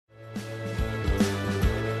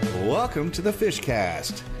Welcome to the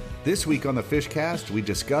Fishcast. This week on the Fishcast, we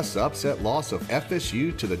discuss the upset loss of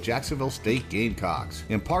FSU to the Jacksonville State Gamecocks.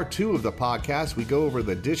 In part 2 of the podcast, we go over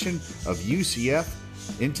the addition of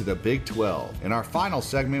UCF into the Big 12. In our final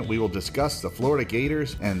segment, we will discuss the Florida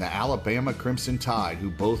Gators and the Alabama Crimson Tide, who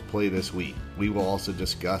both play this week. We will also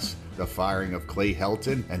discuss the firing of Clay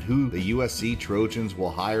Helton and who the USC Trojans will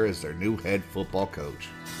hire as their new head football coach.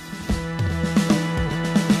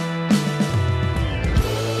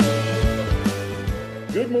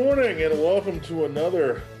 Good morning and welcome to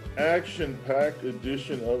another action-packed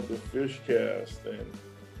edition of the Fishcast. And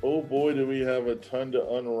oh boy, do we have a ton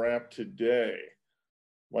to unwrap today.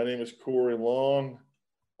 My name is Corey Long.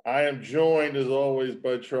 I am joined, as always,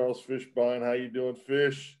 by Charles Fishbein. How you doing,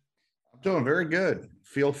 Fish? I'm doing very good.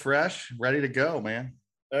 Feel fresh, ready to go, man.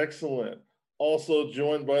 Excellent. Also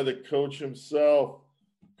joined by the coach himself,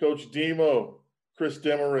 Coach Demo, Chris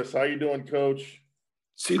Demarest. How you doing, Coach?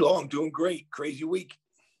 C-Long, doing great. Crazy week.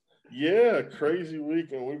 Yeah, crazy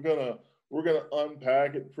week, and we're gonna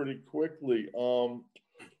unpack it pretty quickly.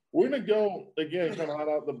 We're gonna go again, kind of hot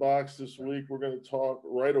out the box this week. We're gonna talk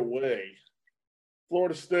right away.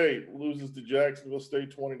 Florida State loses to Jacksonville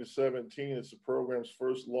State 20-17. It's the program's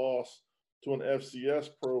first loss to an FCS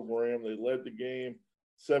program. They led the game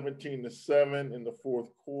 17-7 in the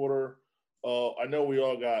fourth quarter. I know we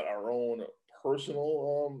all got our own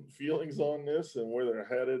personal feelings on this and where they're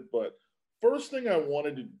headed, but first thing I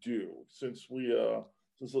wanted to do, since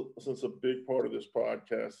a big part of this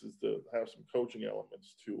podcast is to have some coaching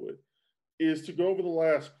elements to it, is to go over the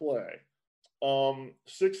last play.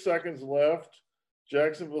 6 seconds left.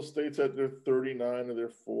 Jacksonville State's at their 39 of their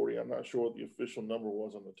 40. I'm not sure what the official number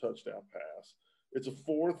was on the touchdown pass. It's a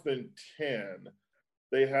 4th and 10.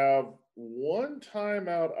 They have one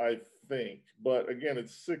timeout, I think, but again,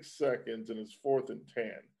 it's 6 seconds and it's 4th and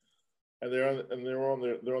 10. And they're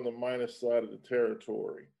on the minus side of the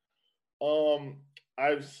territory.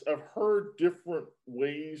 I've heard different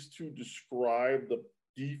ways to describe the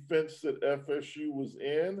defense that FSU was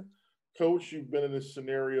in. Coach, you've been in this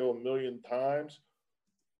scenario a million times.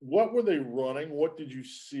 What were they running? What did you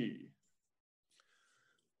see?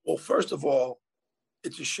 Well, first of all,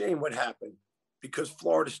 it's a shame what happened because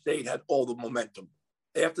Florida State had all the momentum.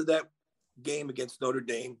 After that game against Notre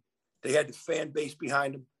Dame, they had the fan base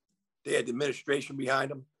behind them. They had the administration behind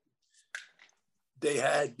them. They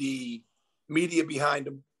had the media behind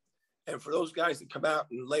them. And for those guys to come out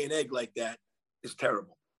and lay an egg like that is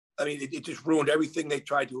terrible. I mean, it just ruined everything they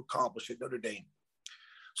tried to accomplish at Notre Dame.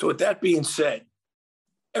 So with that being said,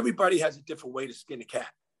 everybody has a different way to skin a cat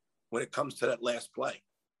when it comes to that last play.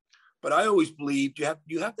 But I always believed you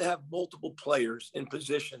have to have multiple players in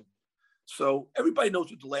position. So everybody knows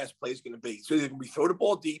what the last play is going to be. So either we throw the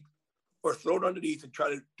ball deep or throw it underneath and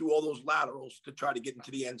try to do all those laterals to try to get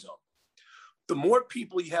into the end zone. The more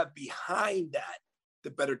people you have behind that,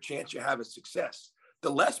 the better chance you have of success.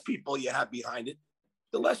 The less people you have behind it,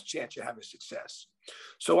 the less chance you have of success.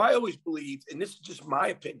 So I always believed, and this is just my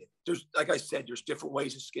opinion, like I said, there's different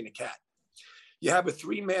ways to skin a cat. You have a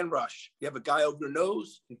 3-man rush. You have a guy over the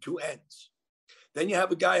nose and 2 ends. Then you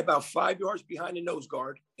have a guy about 5 yards behind the nose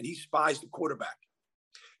guard, and he spies the quarterback.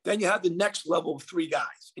 Then you have the next level of 3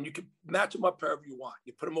 guys, and you can match them up however you want.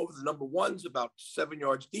 You put them over the number 1s about 7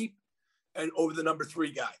 yards deep and over the number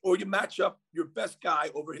 3 guy, or you match up your best guy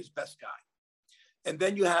over his best guy. And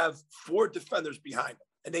then you have 4 defenders behind them,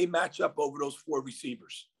 and they match up over those 4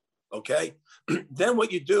 receivers, okay? Then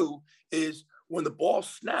what you do is when the ball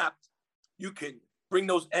snapped, you can bring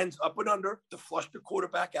those ends up and under to flush the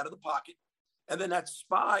quarterback out of the pocket. And then that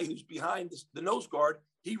spy who's behind the nose guard,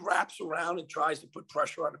 he wraps around and tries to put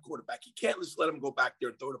pressure on the quarterback. You can't just let him go back there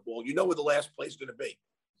and throw the ball. You know where the last play is going to be.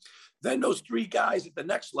 Then those 3 guys at the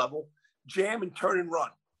next level jam and turn and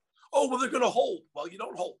run. Oh, well, they're going to hold. Well, you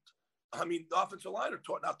don't hold. I mean, the offensive line are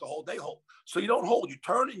taught not to hold. They hold. So you don't hold. You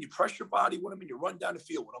turn and you press your body with them and you run down the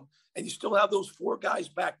field with them. And you still have those 4 guys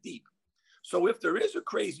back deep. So if there is a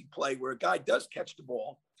crazy play where a guy does catch the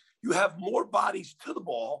ball, you have more bodies to the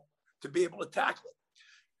ball to be able to tackle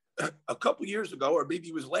it. A couple years ago, or maybe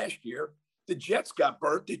it was last year, the Jets got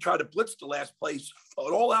burnt. They tried to blitz the last place,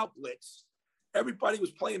 an all-out blitz. Everybody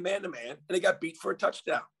was playing man-to-man, and they got beat for a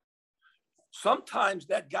touchdown. Sometimes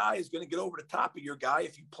that guy is going to get over the top of your guy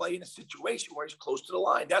if you play in a situation where he's close to the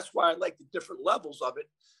line. That's why I like the different levels of it,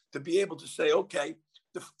 to be able to say, okay,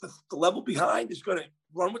 the level behind is going to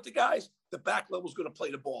run with the guys. The back level is going to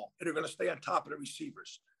play the ball, and they're going to stay on top of the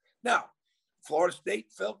receivers. Now, Florida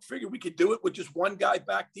State figured we could do it with just 1 guy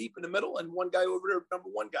back deep in the middle and 1 guy over there, number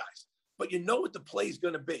 1 guys. But you know what the play is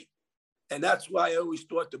going to be. And that's why I always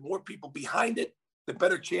thought the more people behind it, the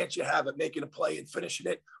better chance you have at making a play and finishing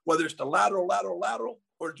it, whether it's the lateral,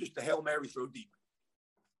 or just the Hail Mary throw deep.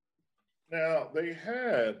 Now, they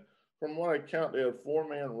had, from what I count, they had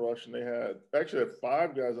 4-man rush, and they had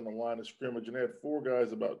 5 guys on the line of scrimmage, and they had 4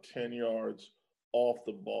 guys about 10 yards off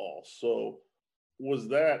the ball. So was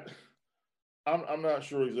that – I'm not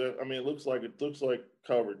sure exactly. I mean, it looks like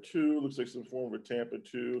cover 2, looks like some form of a Tampa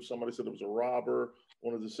 2. Somebody said it was a robber.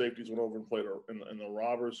 One of the safeties went over and played in the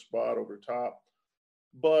robber spot over top.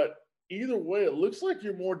 But either way, it looks like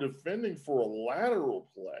you're more defending for a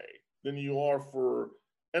lateral play than you are for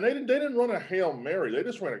 – and they didn't run a Hail Mary. They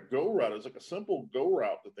just ran a go route. It was like a simple go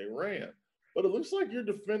route that they ran. But it looks like you're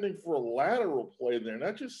defending for a lateral play there. And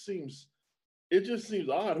that just seems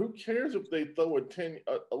odd. Who cares if they throw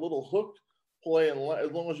a little hook play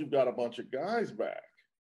as long as you've got a bunch of guys back?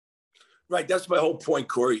 Right. That's my whole point,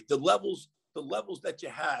 Corey. The levels that you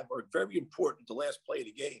have are very important. The last play of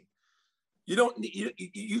the game. You don't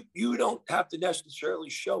have to necessarily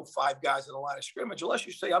show 5 guys in the line of scrimmage unless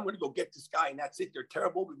you say, I'm going to go get this guy and that's it. They're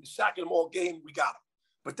terrible. We've been sacking them all game. We got them.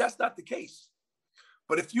 But that's not the case.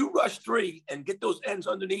 But if you rush 3 and get those ends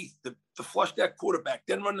underneath to flush that quarterback,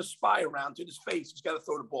 then run the spy around to his face, he's got to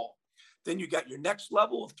throw the ball. Then you got your next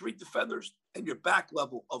level of 3 defenders and your back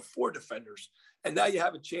level of 4 defenders. And now you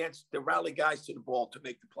have a chance to rally guys to the ball to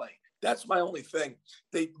make the play. That's my only thing.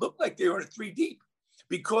 They looked like they were in a 3 deep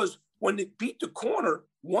because when they beat the corner,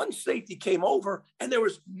 one safety came over and there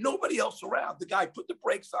was nobody else around. The guy put the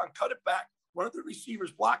brakes on, cut it back. One of the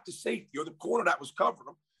receivers blocked the safety or the corner that was covering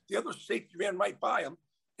him. The other safety ran right by him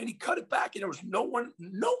and he cut it back and there was no one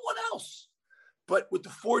else. But with the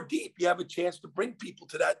 4 deep, you have a chance to bring people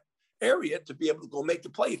to that area to be able to go make the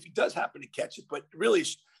play if he does happen to catch it. But really,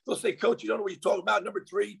 they'll say, Coach, you don't know what you're talking about. Number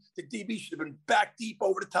 3, the DB should have been back deep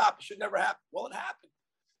over the top. It should never happen. Well, it happened.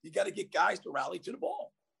 You got to get guys to rally to the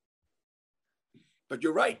ball. But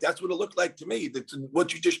you're right. That's what it looked like to me. That's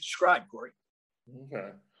what you just described, Corey.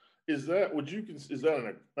 Okay. In that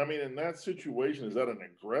situation, is that an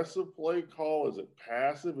aggressive play call? Is it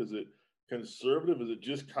passive? Is it conservative? Is it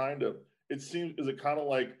just kind of, is it kind of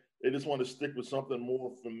like they just want to stick with something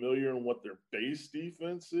more familiar in what their base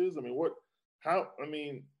defense is? I mean,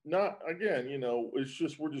 it's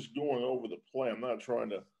just, we're just going over the play. I'm not trying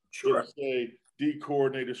to say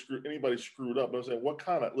D-coordinator anybody screwed up. I'm saying, what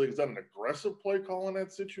kind of, is that an aggressive play call in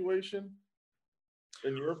that situation,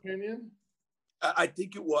 in your opinion? I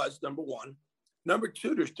think it was, number 1. Number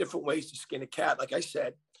 2, there's different ways to skin a cat, like I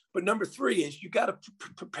said. But number 3 is you got to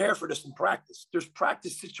prepare for this in practice. There's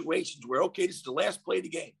practice situations where, okay, this is the last play of the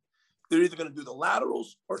game. They're either going to do the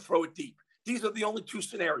laterals or throw it deep. These are the only 2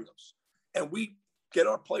 scenarios. And we get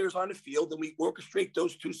our players on the field and we orchestrate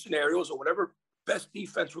those 2 scenarios or whatever best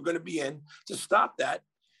defense we're going to be in to stop that.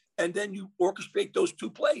 And then you orchestrate those 2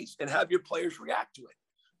 plays and have your players react to it.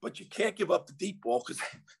 But you can't give up the deep ball because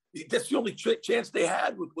that's the only chance they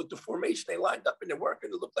had with the formation they lined up, and they weren't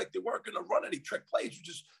going to look like they weren't going to run any trick plays. You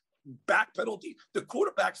just back penalty. The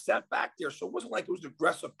quarterback sat back there, so it wasn't like it was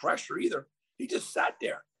aggressive pressure either. He just sat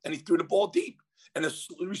there and he threw the ball deep. And the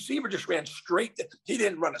receiver just ran straight. He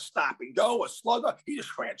didn't run a stop and go, a slugger. He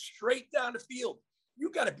just ran straight down the field. You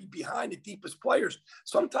got to be behind the deepest players.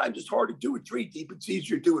 Sometimes it's hard to do it 3 deep. It's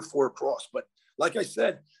easier to do it 4 across. But like I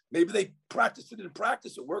said, maybe they practiced it in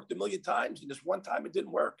practice. It worked a million times, and this one time it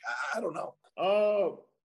didn't work. I don't know.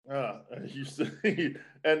 You see,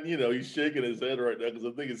 and he's shaking his head right now because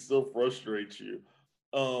I think it still frustrates you.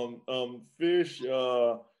 Fish.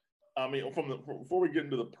 Before we get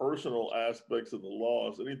into the personal aspects of the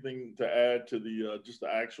loss, anything to add to the just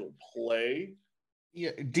the actual play?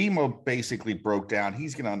 Yeah, Demo basically broke down.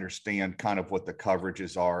 He's going to understand kind of what the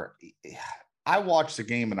coverages are. I watched the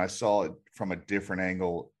game and I saw it from a different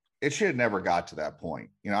angle. It should have never got to that point.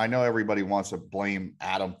 I know everybody wants to blame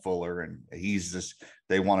Adam Fuller and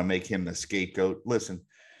they want to make him the scapegoat. Listen,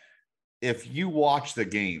 if you watch the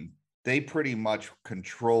game, they pretty much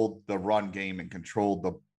controlled the run game and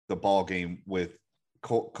controlled the ball game with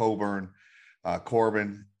Coburn,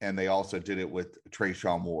 Corbin, and they also did it with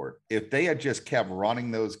Trayshawn Ward. If they had just kept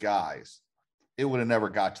running those guys, it would have never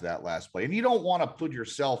got to that last play. And you don't want to put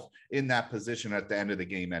yourself in that position at the end of the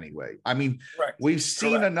game anyway. I mean, We've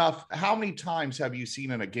seen enough. How many times have you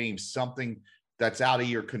seen in a game something that's out of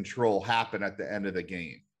your control happen at the end of the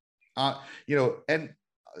game? And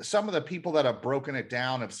some of the people that have broken it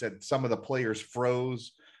down have said some of the players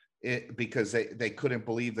froze because they couldn't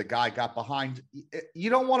believe the guy got behind. You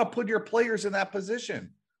don't want to put your players in that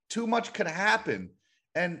position. Too much could happen.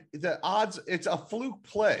 And the odds, it's a fluke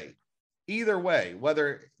play. Either way,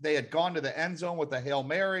 whether they had gone to the end zone with a Hail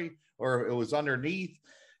Mary or it was underneath,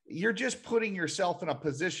 you're just putting yourself in a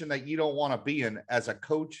position that you don't want to be in as a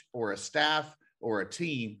coach or a staff or a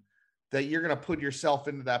team, that you're going to put yourself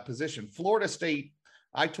into that position. Florida State,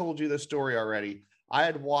 I told you the story already. I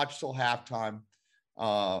had watched till halftime.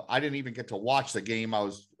 I didn't even get to watch the game. I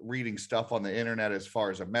was reading stuff on the internet as far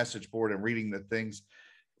as a message board and reading the things.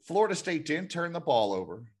 Florida State didn't turn the ball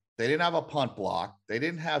over. They didn't have a punt block. They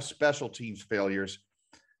didn't have special teams failures.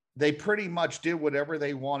 They pretty much did whatever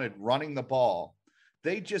they wanted running the ball.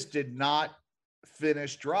 They just did not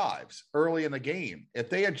finish drives early in the game. If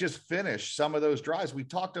they had just finished some of those drives, we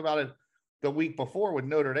talked about it the week before with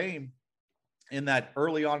Notre Dame, in that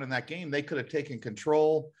early on in that game, they could have taken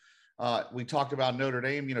control. We talked about Notre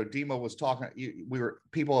Dame. Demo was talking.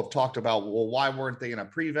 People have talked about, well, why weren't they in a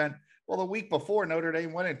prevent? Well, the week before, Notre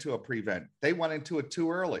Dame went into a prevent. They went into it too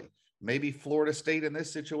early. Maybe Florida State in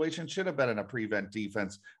this situation should have been in a prevent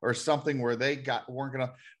defense or something where they weren't going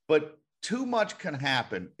to. But too much can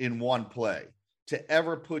happen in one play to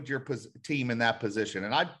ever put your team in that position.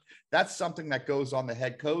 And that's something that goes on the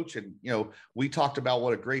head coach. And, we talked about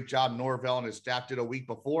what a great job Norvell and his staff did a week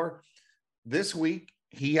before. This week,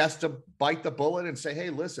 he has to bite the bullet and say, hey,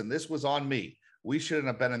 listen, this was on me. We shouldn't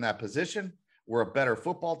have been in that position. We're a better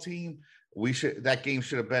football team. That game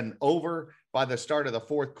should have been over by the start of the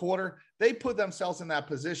fourth quarter. They put themselves in that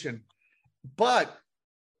position. But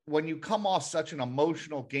when you come off such an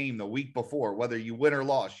emotional game the week before, whether you win or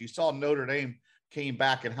lost, you saw Notre Dame came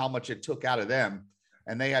back and how much it took out of them,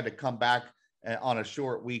 and they had to come back on a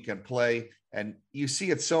short week and play. And you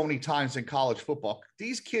see it so many times in college football.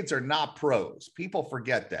 These kids are not pros. People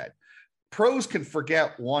forget that. Pros can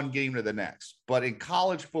forget one game to the next, but in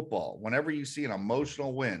college football, whenever you see an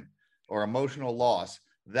emotional win or emotional loss,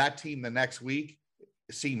 that team the next week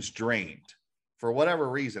seems drained for whatever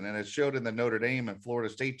reason. And it showed in the Notre Dame and Florida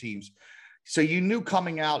State teams. So you knew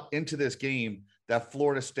coming out into this game that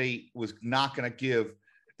Florida State was not going to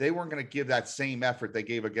they weren't going to give that same effort they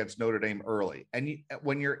gave against Notre Dame early. And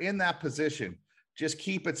when you're in that position, just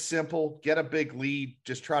keep it simple, get a big lead,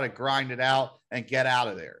 just try to grind it out and get out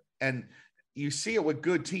of there. And you see it with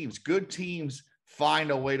good teams. Good teams find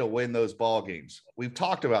a way to win those ball games. We've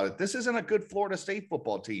talked about it. This isn't a good Florida State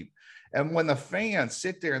football team. And when the fans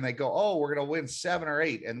sit there and they go, oh, we're going to win 7 or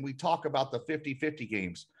 8, and we talk about the 50-50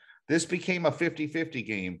 games, this became a 50-50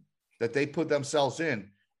 game that they put themselves in.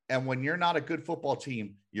 And when you're not a good football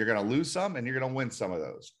team, you're going to lose some and you're going to win some of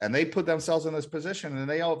those. And they put themselves in this position, and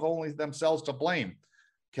they have only themselves to blame.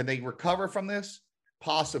 Can they recover from this?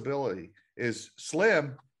 Possibility is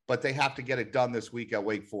slim, but they have to get it done this week at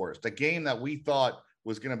Wake Forest. A game that we thought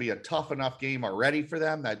was going to be a tough enough game already for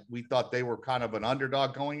them, that we thought they were kind of an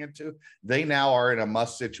underdog going into. They now are in a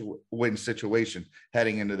must-win situation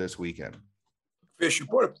heading into this weekend. Fish, you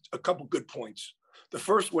brought up a couple good points. The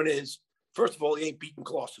first one is, first of all, he ain't beating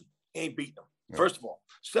Clawson. He ain't beating him. Yeah. First of all.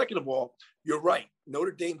 Second of all, you're right.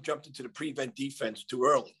 Notre Dame jumped into the prevent defense too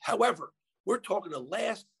early. However, we're talking the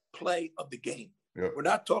last play of the game. Yep. We're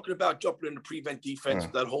not talking about jumping into prevent defense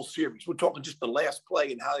that whole series. We're talking just the last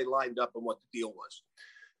play and how they lined up and what the deal was.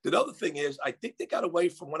 The other thing is, I think they got away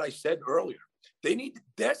from what I said earlier.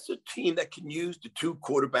 That's a team that can use the 2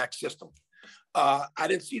 quarterback system. I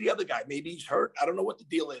didn't see the other guy. Maybe he's hurt. I don't know what the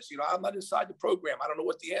deal is. I'm not inside the program. I don't know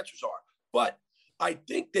what the answers are. But I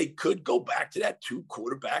think they could go back to that 2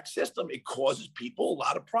 quarterback system. It causes people a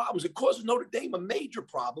lot of problems. It causes Notre Dame a major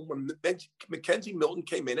problem when Mackenzie Milton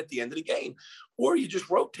came in at the end of the game. Or you just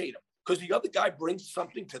rotate him because the other guy brings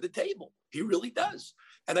something to the table. He really does.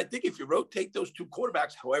 And I think if you rotate those 2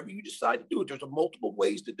 quarterbacks, however you decide to do it, there's multiple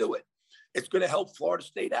ways to do it. It's going to help Florida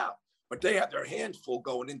State out. But they have their hands full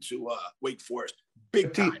going into Wake Forest.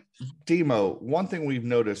 Big time. Demo, one thing we've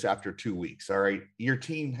noticed after 2 weeks, all right, your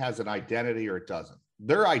team has an identity or it doesn't.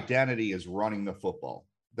 Their identity is running the football.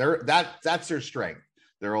 That's their strength.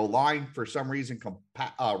 Their O-line, for some reason, can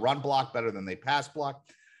run block better than they pass block.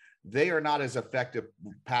 They are not as effective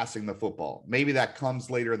passing the football. Maybe that comes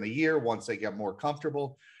later in the year once they get more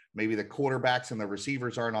comfortable. Maybe the quarterbacks and the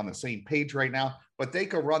receivers aren't on the same page right now, but they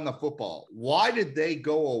could run the football. Why did they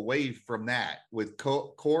go away from that with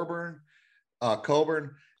Coburn,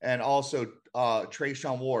 and also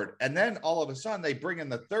Trayshawn Ward? And then all of a sudden they bring in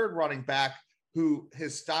the third running back who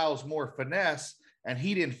his style is more finesse, and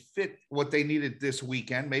he didn't fit what they needed this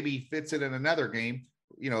weekend. Maybe he fits it in another game.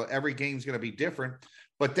 Every game's going to be different.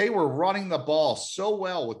 But they were running the ball so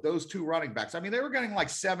well with those 2 running backs. I mean, they were getting like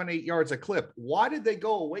 7-8 yards a clip. Why did they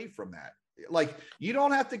go away from that? Like, you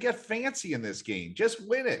don't have to get fancy in this game. Just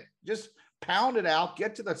win it. Just pound it out.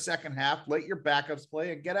 Get to the second half. Let your backups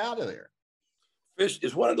play and get out of there. Fish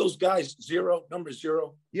is one of those guys, number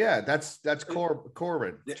 0. Yeah, that's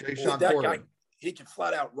Corbin. Jason that Corbin. guy, he can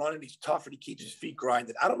flat out run and he's tough and he keeps his feet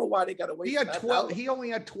grinding. I don't know why they got away. He had 12. He only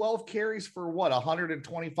had 12 carries for what?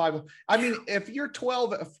 125. I mean, if you have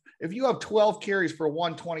 12 carries for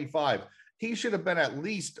 125, he should have been at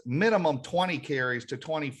least minimum 20 carries to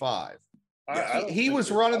 25. He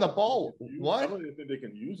was running the ball. What? I don't even think they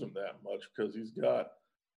can use him that much because he's blown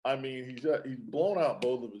out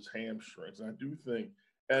both of his hamstrings. And I do think,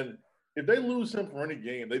 and if they lose him for any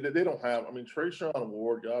game, they don't have. I mean, Trayshawn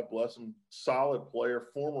Ward, God bless him, solid player,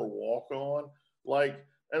 former walk-on,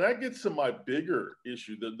 and that gets to my bigger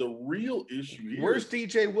issue. The real issue here. Where's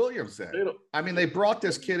DJ Williams then? I mean, they brought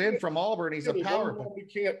this kid in from Auburn. He's a power. We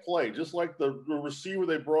can't play, just like the receiver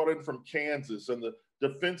they brought in from Kansas and the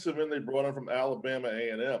defensive end they brought in from Alabama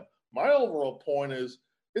A&M. My overall point is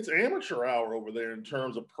it's amateur hour over there in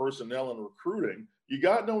terms of personnel and recruiting. You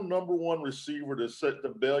got no number one receiver to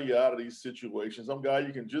bail you out of these situations. Some guy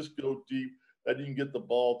you can just go deep that you can get the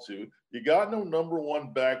ball to. You got no number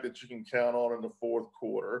one back that you can count on in the fourth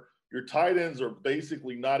quarter. Your tight ends are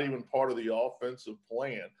basically not even part of the offensive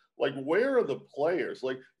plan. Where are the players?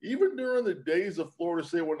 Even during the days of Florida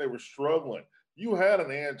State when they were struggling, you had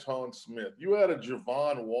an Anton Smith. You had a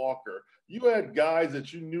Javon Walker. You had guys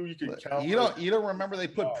that you knew you could count. You don't remember they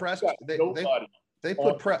put Preston. They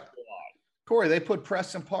put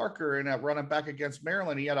Preston Parker in at running back against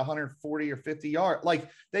Maryland. He had 140 or 50 yards.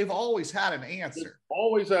 They've always had an answer. They've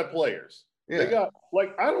always had players. Yeah. They got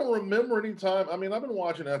I don't remember any time. I mean, I've been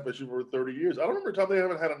watching FSU for 30 years. I don't remember a time they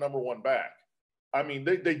haven't had a number one back. I mean,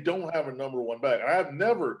 they don't have a number one back. I have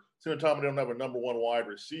never seen a time they don't have a number one wide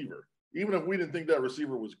receiver. Even if we didn't think that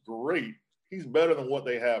receiver was great, he's better than what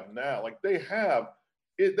they have now. They have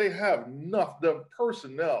enough. The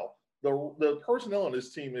personnel on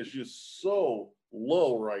this team is just so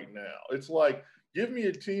low right now. It's give me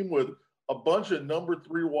a team with a bunch of number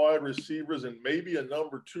 3 wide receivers and maybe a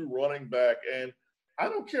number 2 running back. And I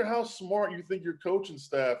don't care how smart you think your coaching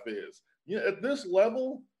staff is. At this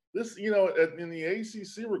level, in the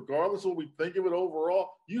ACC, regardless of what we think of it overall,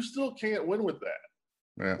 you still can't win with that.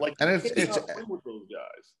 Yeah. And it's with those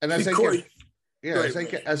guys. And as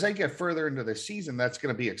they get further into the season, that's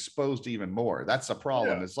going to be exposed even more. That's the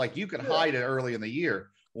problem. Yeah. It's you can hide it early in the year.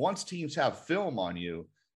 Once teams have film on you,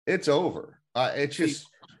 it's over. It's just.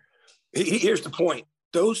 Here's the point.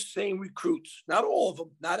 Those same recruits, not all of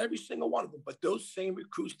them, not every single one of them, but those same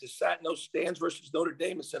recruits that sat in those stands versus Notre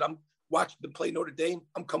Dame and said, I'm watching them play Notre Dame,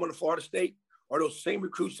 I'm coming to Florida State, are those same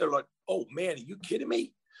recruits that are like, oh, man, are you kidding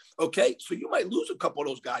me? Okay, so you might lose a couple of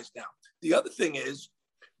those guys now. The other thing is,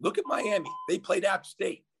 look at Miami. They played App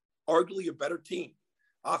State, arguably a better team.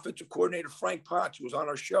 Offensive coordinator Frank Ponch, who was on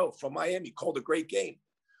our show from Miami, called a great game.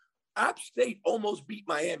 App State almost beat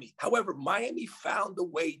Miami. However, Miami found a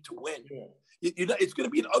way to win. Yeah. It's going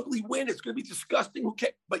to be an ugly win. It's going to be disgusting. Who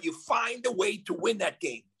cares? But you find a way to win that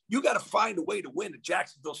game. You got to find a way to win the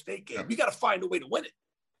Jacksonville State game. You got to find a way to win it.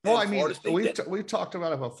 Well, I mean, we've talked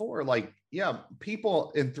about it before.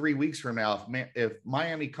 People in 3 weeks from now, if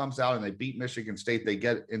Miami comes out and they beat Michigan State, they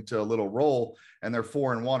get into a little roll and they're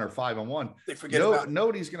 4-1 or 5-1. They forget about it.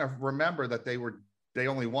 Nobody's going to remember that they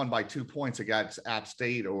only won by 2 points against App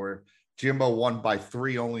State, or Jimbo won by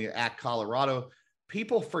 3 only at Colorado.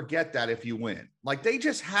 People forget that if you win. They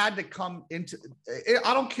just had to come into –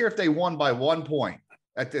 I don't care if they won by 1 point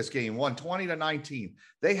at this game, won 20-19.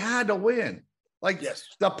 They had to win. Yes.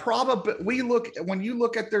 When you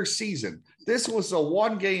look at their season, this was the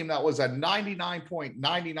one game that was a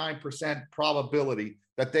 99.99% probability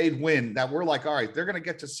that they'd win, that we're all right, they're going to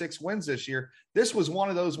get to 6 wins this year. This was one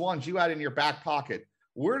of those ones you had in your back pocket.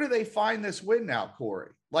 Where do they find this win now, Corey?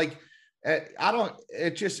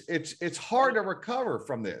 It's hard to recover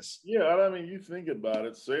from this. Yeah. I mean, you think about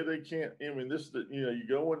it, say they can't, you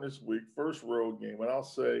go in this week, first road game, and I'll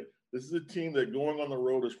say, this is a team that going on the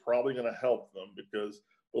road is probably going to help them because,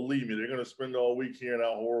 believe me, they're going to spend all week hearing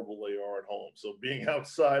how horrible they are at home. So being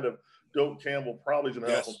outside of Doak Campbell probably is going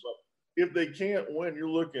to help them. But if they can't win, you're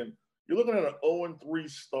looking at an 0-3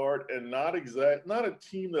 start and not a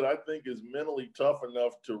team that I think is mentally tough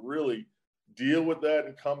enough to really deal with that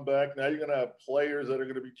and come back. Now you're going to have players that are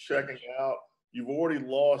going to be checking out. You've already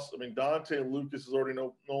lost. I mean, Dante Lucas is already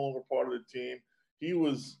no longer part of the team. He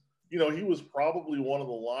was probably one of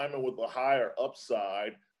the linemen with the higher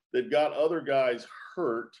upside that got other guys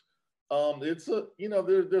hurt. There's a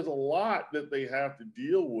lot that they have to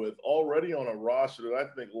deal with already on a roster that I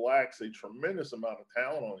think lacks a tremendous amount of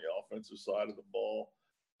talent on the offensive side of the ball.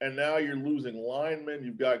 And now you're losing linemen.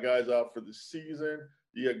 You've got guys out for the season.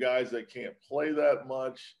 You got guys that can't play that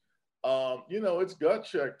much. It's gut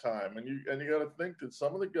check time. And you got to think that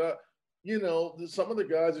some of the guys, some of the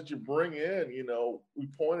guys that you bring in, we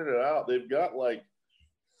pointed it out. They've got like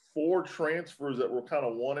 4 transfers that were kind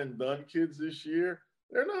of one and done kids this year.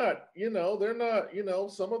 They're not,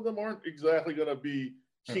 some of them aren't exactly going to be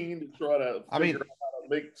keen to try to figure out how to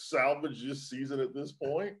make salvage this season at this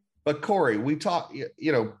point. But Corey, we talked,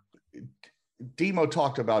 Demo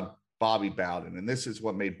talked about Bobby Bowden, and this is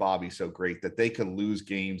what made Bobby so great, that they can lose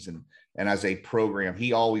games. And as a program,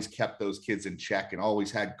 he always kept those kids in check and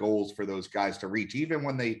always had goals for those guys to reach. Even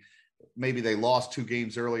when they lost 2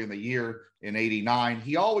 games early in the year in '89,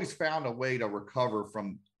 he always found a way to recover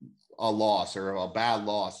from a loss or a bad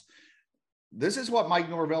loss. This is what Mike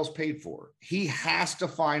Norvell's paid for. He has to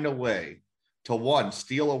find a way to, 1,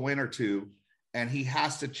 steal a win or 2, and he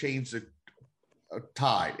has to change the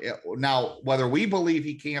tide. Now, whether we believe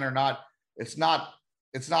he can or not, it's not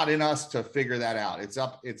in us to figure that out.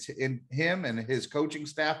 It's in him and his coaching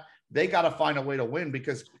staff. They got to find a way to win,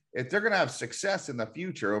 because if they're going to have success in the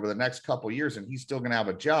future over the next couple of years, and he's still going to have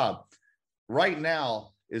a job, right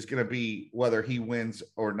now is going to be whether he wins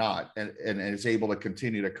or not, and is able to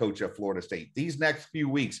continue to coach at Florida State. These next few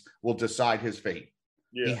weeks will decide his fate.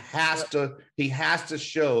 Yeah. He has to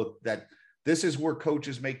show that this is where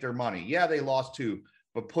coaches make their money. Yeah, they lost 2,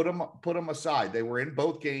 but put them aside. They were in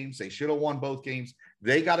both games. They should have won both games.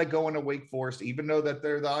 They got to go into Wake Forest, even though that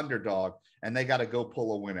they're the underdog, and they got to go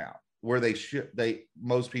pull a win out where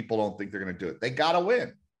most people don't think they're going to do it. They got to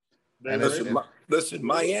win. Listen,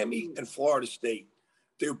 Miami and Florida State,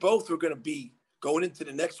 they both are going to be going into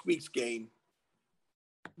the next week's game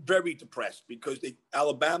very depressed, because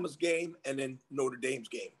Alabama's game and then Notre Dame's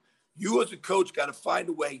game. You as a coach got to find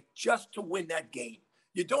a way just to win that game.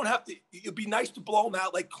 You don't have to. It'd be nice to blow them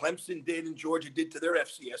out like Clemson did and Georgia did to their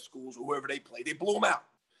FCS schools or whoever they play. They blew them out,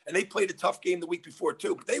 and they played a tough game the week before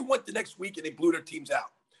too. But they went the next week and they blew their teams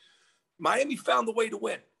out. Miami found the way to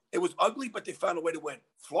win. It was ugly, but they found a way to win.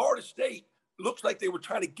 Florida State looks like they were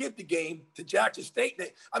trying to give the game to Jackson State.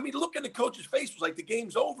 Look at the coach's face was like the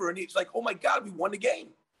game's over, and he's like, "Oh my God, we won the game."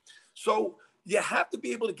 So you have to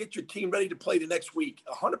be able to get your team ready to play the next week,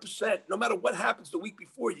 100%. No matter what happens the week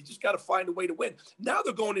before, you just got to find a way to win. Now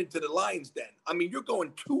they're going into the Lions Den. You're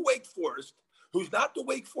going to Wake Forest, who's not the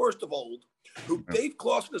Wake Forest of old, who Dave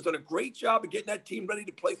Clawson has done a great job of getting that team ready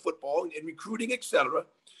to play football and recruiting, et cetera.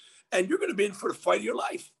 And you're going to be in for the fight of your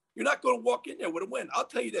life. You're not going to walk in there with a win. I'll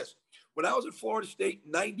tell you this. When I was at Florida State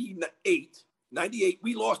in 98,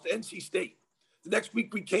 we lost to NC State. The next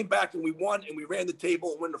week we came back and we won, and we ran the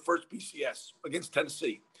table and won the first BCS against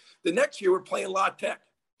Tennessee. The next year we're playing La Tech,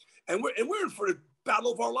 and we're in for the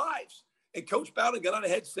battle of our lives. And Coach Bowden got on a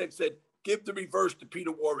headset and said, "Give the reverse to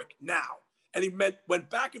Peter Warwick now." And he went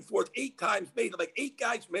back and forth 8 times, made like 8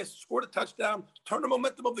 guys miss, scored a touchdown, turned the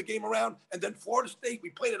momentum of the game around, and then Florida State, we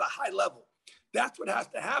played at a high level. That's what has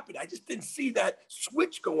to happen. I just didn't see that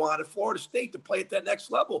switch go on at Florida State to play at that next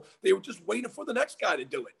level. They were just waiting for the next guy to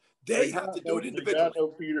do it. They have to do it individually.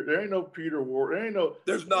 There ain't no Peter Warwick.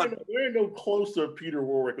 There ain't no closer Peter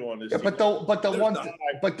Warwick on this. Yeah,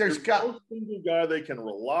 but there's no single guy they can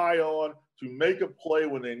rely on to make a play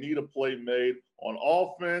when they need a play made on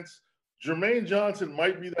offense. Jermaine Johnson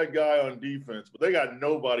might be that guy on defense, but they got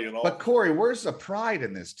nobody on offense. But Corey, where's the pride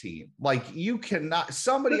in this team? Like, you cannot.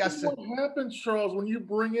 Somebody has to. What happens, Charles, when you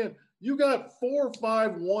bring in? You got 4 or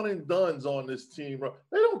 5 one and dones on this team.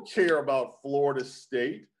 They don't care about Florida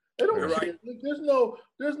State. They don't care. Right.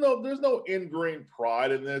 There's no ingrained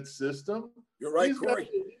pride in that system. You're right, Corey.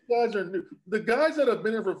 These guys are new. The guys that have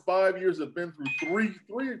been here for 5 years have been through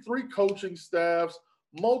three coaching staffs,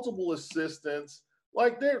 multiple assistants.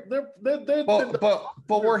 Like but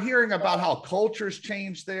we're hearing about how cultures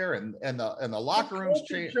change there and the locker rooms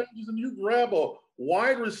change. And you grab a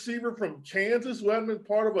wide receiver from Kansas who hasn't been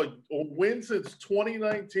part of a win since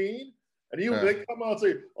 2019. And they come out and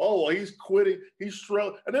say, "Oh, well, he's quitting. He's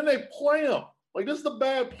struggling," and then they play him. Like, this is the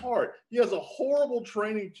bad part. He has a horrible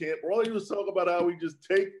training camp where all he was talking about how he just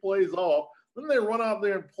take plays off. Then they run out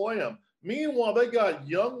there and play him. Meanwhile, they got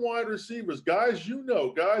young wide receivers, guys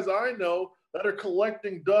guys I know, that are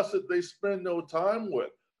collecting dust that they spend no time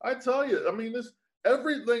with. I tell you,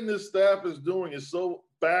 everything this staff is doing is so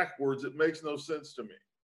backwards, it makes no sense to me.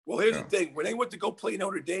 Well, here's the thing. When they went to go play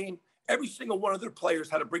Notre Dame, every single one of their players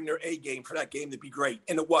had to bring their A game for that game to be great.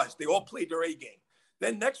 And it was. They all played their A game.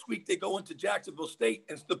 Then next week they go into Jacksonville State,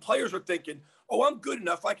 and the players are thinking, "Oh, I'm good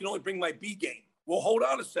enough. I can only bring my B game." Well, hold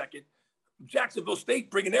on a second. Jacksonville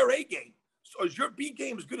State bringing their A game. So is your B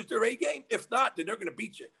game as good as their A game? If not, then they're going to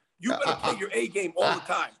beat you. You better play your A game all the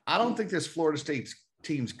time. I don't think this Florida State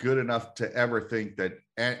team's good enough to ever think that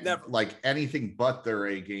like anything but their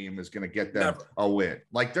A game is going to get them a win.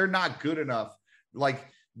 Like, they're not good enough. Like,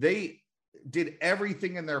 did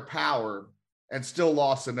everything in their power and still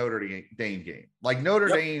lost the Notre Dame game. Like Notre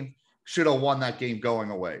Dame should have won that game going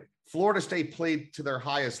away. Florida State played to their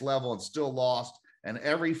highest level and still lost. And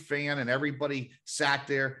every fan and everybody sat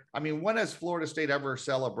there. I mean, when has Florida State ever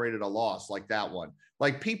celebrated a loss like that one?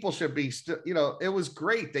 Like people should be still, it was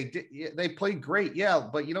great. They played great. Yeah.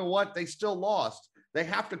 But you know what? They still lost. They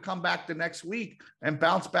have to come back the next week and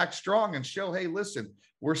bounce back strong and show, hey, listen,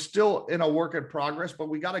 we're still in a work in progress, but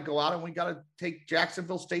we got to go out and we got to take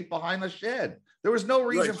Jacksonville State behind the shed. There was no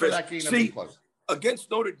reason for that game to be close.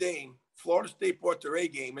 Against Notre Dame, Florida State brought their A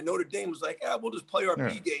game, and Notre Dame was like, we'll just play our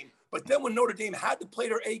B game. But then when Notre Dame had to play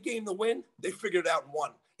their A game to win, they figured it out and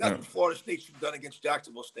won. That's what Florida State should have done against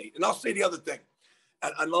Jacksonville State. And I'll say the other thing.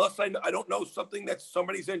 And unless I don't know something that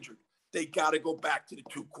somebody's injured, they got to go back to the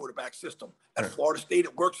 2-quarterback system. At Florida State,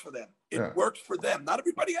 it works for them. It works for them. Not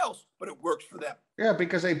everybody else, but it works for them. Yeah,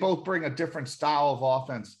 because they both bring a different style of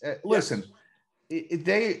offense. Listen,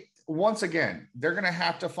 once again, they're going to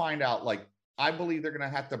have to find out, like, I believe they're going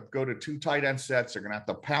to have to go to 2 tight end sets. They're going to have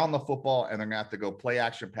to pound the football, and they're going to have to go play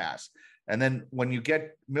action pass. And then when you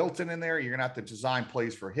get Milton in there, you're going to have to design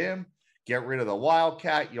plays for him, get rid of the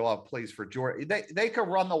Wildcat. You'll have plays for Jordan. They can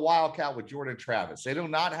run the Wildcat with Jordan Travis. They do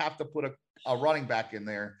not have to put a running back in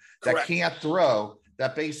there that can't throw,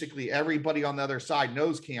 that basically everybody on the other side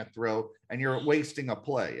knows can't throw, and you're wasting a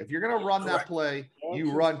play. If you're going to run that play,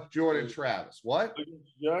 you run Jordan Travis. What?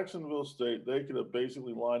 Against Jacksonville State, they could have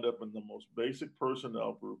basically lined up in the most basic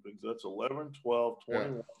personnel groupings. That's 11, 12,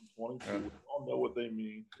 21, 22. We all know what they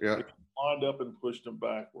mean. Yeah. They lined up and pushed them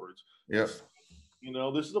backwards. Yes.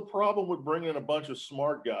 This is the problem with bringing in a bunch of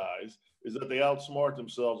smart guys, is that they outsmart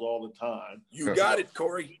themselves all the time. You got it,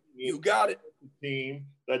 Corey. You got it. Team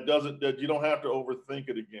that you don't have to overthink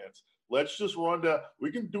it against. Let's just run down.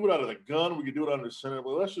 We can do it out of the gun. We can do it under center,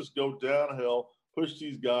 but let's just go downhill, push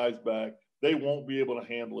these guys back. They won't be able to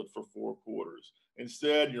handle it for 4 quarters.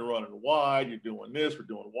 Instead, you're running wide. You're doing this. We're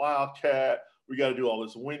doing Wildcat. We got to do all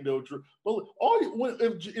this window. But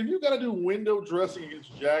if you got to do window dressing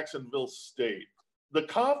against Jacksonville State, the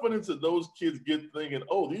confidence that those kids get thinking,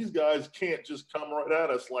 oh, these guys can't just come right at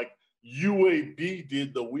us like UAB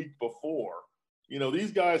did the week before.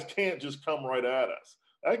 These guys can't just come right at us.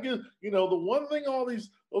 I guess, the one thing those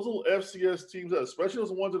little FCS teams, especially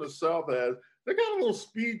those ones in the South has, they got a little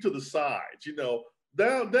speed to the sides.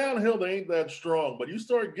 Downhill, they ain't that strong, but you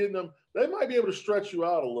start getting them, they might be able to stretch you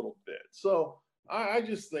out a little bit. So I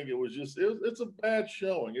just think it's a bad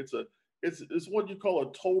showing. It's what you call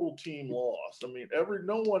a total team loss. I mean,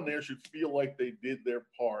 no one there should feel like they did their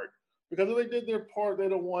part, because if they did their part,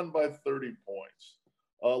 they'd have won by 30 points,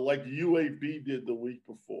 like UAB did the week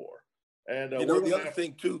before. And the other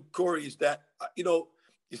thing too, Corey, is that you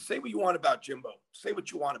say what you want about Jimbo, say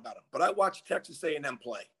what you want about him, but I watched Texas A&M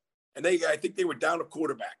play, and I think they were down a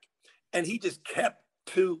quarterback, and he just kept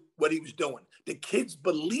to what he was doing. The kids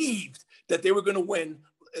believed that they were going to win.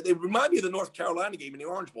 They remind me of the North Carolina game in the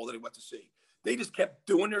Orange Bowl that he went to see. They just kept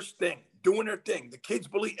doing their thing. The kids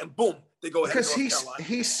believe, and boom, they go ahead. Because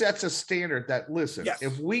he sets a standard that, listen,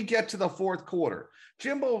 if we get to the 4th quarter,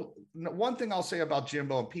 Jimbo, one thing I'll say about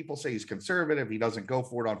Jimbo, and people say he's conservative, he doesn't go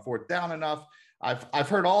for it on 4th down enough. I've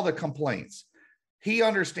heard all the complaints. He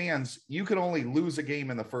understands you can only lose a game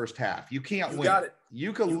in the first half. You can't win. Got it.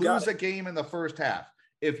 You can lose a game in the first half.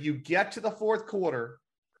 If you get to the 4th quarter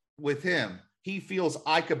with him, he feels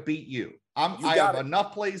I could beat you. I have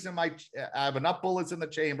enough plays I have enough bullets in the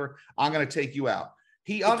chamber. I'm going to take you out.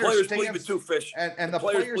 He understands it too, Fish. And the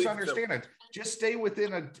players understand it. Just stay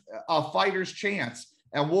within a fighter's chance,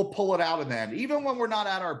 and we'll pull it out in the end. Even when we're not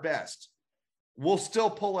at our best, we'll still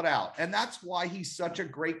pull it out. And that's why he's such a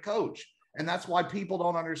great coach. And that's why people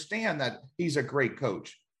don't understand that he's a great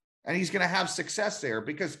coach. And he's going to have success there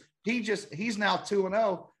because he's now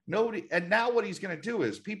 2-0. And now what he's going to do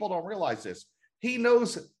is, people don't realize this. He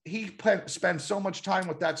knows he spends so much time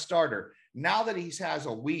with that starter. Now that he has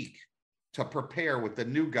a week to prepare with the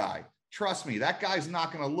new guy, trust me, that guy's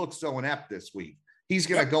not going to look so inept this week. He's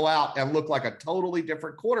going to go out and look like a totally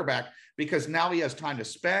different quarterback because now he has time to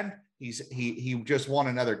spend. He just won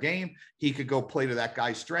another game. He could go play to that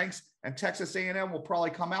guy's strengths. And Texas A&M will probably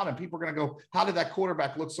come out and people are going to go, how did that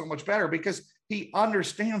quarterback look so much better? Because he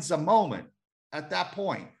understands the moment at that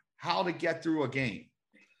point, how to get through a game.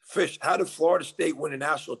 Fish, how did Florida State win a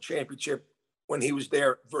national championship when he was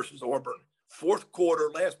there versus Auburn? 4th quarter,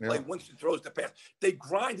 last play, Winston throws the pass. They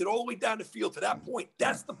grinded all the way down the field to that point.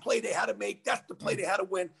 That's the play they had to make. That's the play they had to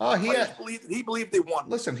win. He believed they won.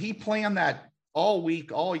 Listen, he planned that all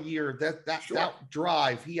week, all year, that Sure. that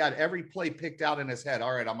drive, he had every play picked out in his head.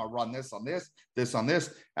 All right, I'm gonna run this on this, this on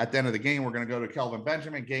this. At the end of the game, we're gonna go to Kelvin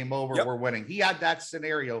Benjamin. Game over. Yep. We're winning. He had that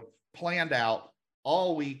scenario planned out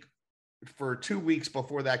all week. For 2 weeks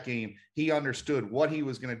before that game, he understood what he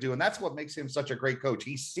was going to do, and that's what makes him such a great coach.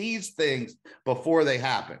 He sees things before they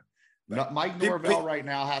happen. Right. Mike Norvell right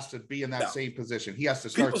now has to be in that same position. He has to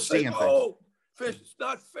start seeing things. Oh, Fish, it's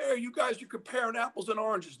not fair. You guys are comparing apples and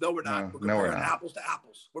oranges. No, we're not. We're comparing apples to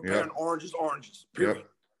apples. We're comparing oranges, period. Yep.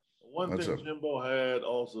 One thing Jimbo had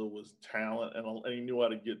also was talent, and he knew how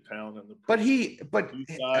to get talent in the.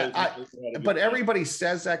 But everybody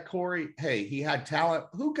says that, Corey. Hey, he had talent.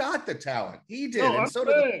 Who got the talent? He did. No, and so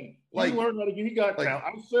did he learned how to get. He got talent.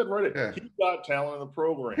 I said he got talent in the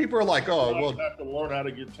program. People are like, "Oh, well, have to learn how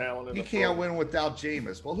to get talent in the program. He can't win without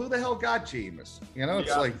Jameis." Well, who the hell got Jameis? You know,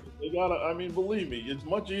 it's like they gotta. I mean, believe me, it's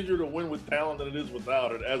much easier to win with talent than it is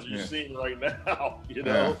without it, as you're seeing right now. You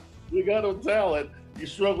know, you got no talent. You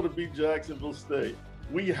struggle to beat Jacksonville State.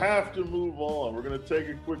 We have to move on. We're going to take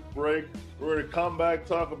a quick break. We're going to come back,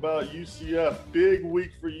 talk about UCF. Big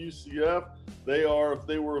week for UCF. They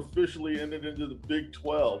were officially entered into the Big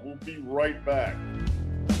 12. We'll be right back.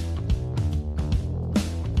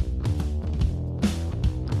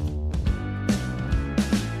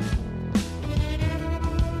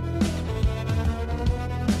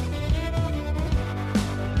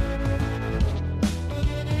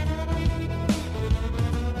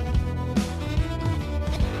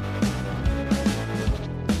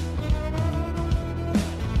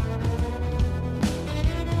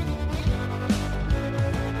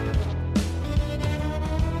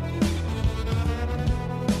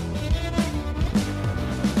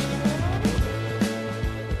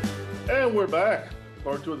 And we're back.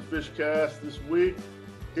 Part 2 of the Fish Cast this week.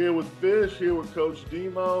 Here with Fish, here with Coach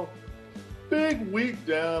Demo. Big week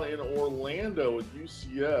down in Orlando at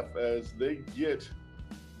UCF as they get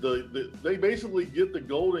they basically get the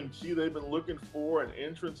golden key they've been looking for, an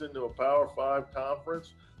entrance into a Power 5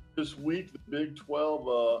 conference. This week, the Big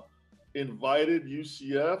 12 invited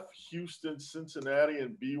UCF, Houston, Cincinnati,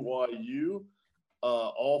 and BYU.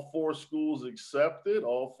 All 4 schools accepted.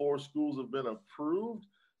 All 4 schools have been approved.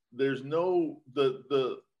 There's no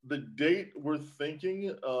the date we're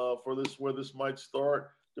thinking for this, where this might start,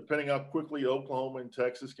 depending how quickly Oklahoma and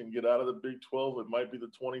Texas can get out of the Big 12. It might be the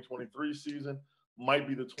 2023 season, might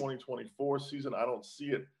be the 2024 season. I don't see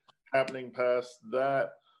it happening past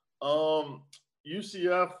that.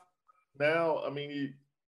 UCF now. I mean,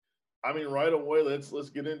 right away. Let's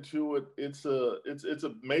get into it. It's a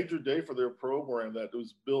major day for their program that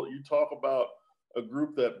was built. You talk about a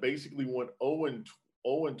group that basically went 0-11,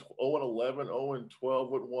 0-12.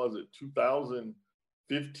 What was it?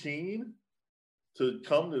 2015 to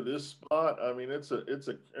come to this spot. I mean, it's an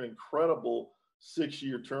incredible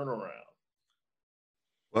 6-year turnaround.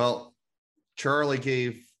 Well, Charlie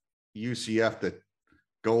gave UCF the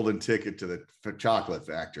golden ticket to the chocolate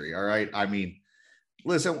factory. All right. I mean,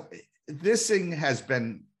 listen, this thing has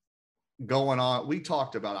been going on. We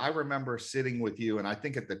talked about it. I remember sitting with you, and I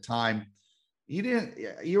think at the time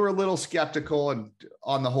you were a little skeptical and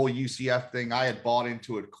on the whole UCF thing. I had bought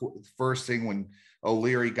into it first thing when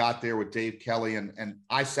O'Leary got there with Dave Kelly. And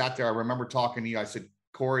I sat there. I remember talking to you. I said,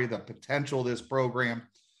 Corey, the potential of this program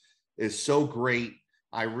is so great.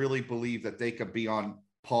 I really believe that they could be on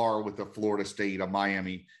par with the Florida State of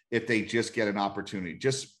Miami if they just get an opportunity.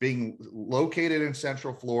 Just being located in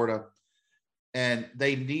Central Florida, and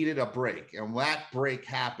they needed a break. And that break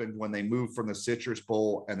happened when they moved from the Citrus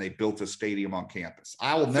Bowl and they built a stadium on campus.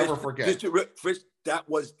 I will never forget. That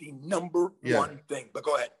was the number one thing, but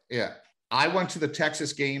go ahead. Yeah. I went to the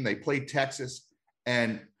Texas game. They played Texas,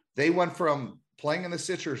 and they went from playing in the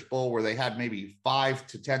Citrus Bowl where they had maybe 5,000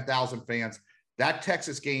 to 10,000 fans. That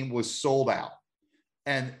Texas game was sold out,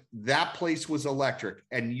 and that place was electric.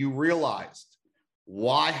 And you realized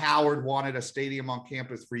why Howard wanted a stadium on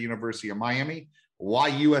campus for University of Miami, why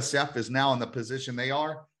USF is now in the position they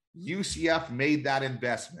are. UCF made that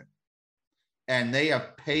investment, and they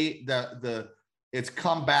have paid it's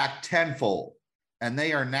come back tenfold, and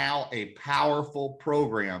they are now a powerful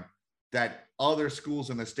program that other schools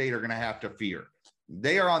in the state are going to have to fear.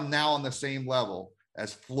 They are now on the same level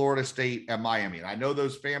as Florida State and Miami. And I know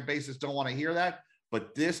those fan bases don't want to hear that,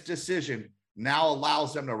 but this decision now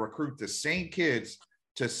allows them to recruit the same kids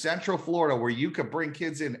to Central Florida, where you could bring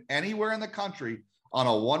kids in anywhere in the country on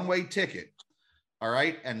a one-way ticket. All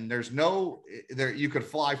right. And you could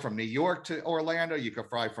fly from New York to Orlando. You could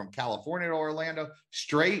fly from California to Orlando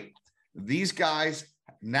straight. These guys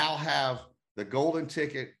now have the golden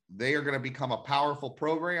ticket. They are going to become a powerful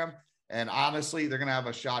program. And honestly, they're going to have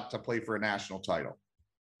a shot to play for a national title.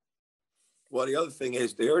 Well, the other thing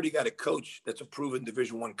is they already got a coach that's a proven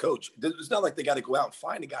Division I coach. It's not like they got to go out and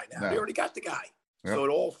find a guy now. No. They already got the guy. Yep. So it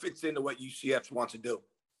all fits into what UCF wants to do.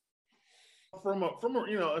 From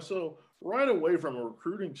a, so right away from a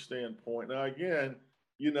recruiting standpoint, now again,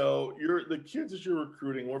 the kids that you're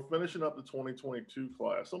recruiting, we're finishing up the 2022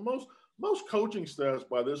 class. So most coaching staffs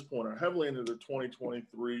by this point are heavily into their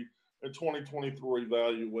 2023 and 2024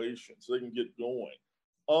 evaluation, so they can get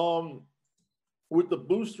going. With the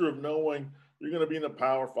booster of knowing you're going to be in the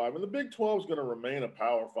Power Five, and the Big 12 is going to remain a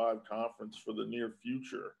Power Five conference for the near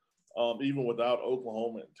future, even without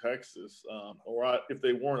Oklahoma and Texas. If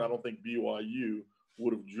they weren't, I don't think BYU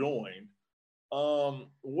would have joined.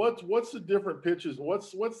 What's the different pitches?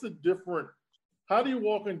 What's the different? How do you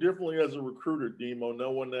walk in differently as a recruiter, Demo,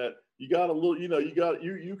 knowing that you got a little, you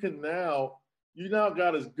now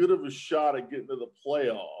got as good of a shot at getting to the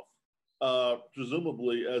playoff,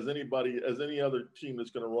 presumably as any other team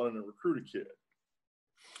that's going to run in and recruit a kid.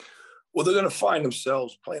 Well, they're going to find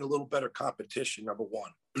themselves playing a little better competition, number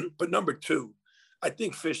one. But number two, I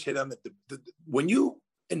think Fish hit on that. When you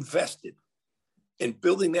invested in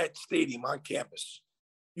building that stadium on campus,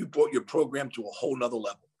 you brought your program to a whole nother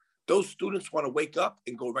level. Those students want to wake up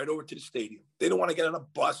and go right over to the stadium. They don't want to get on a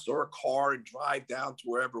bus or a car and drive down to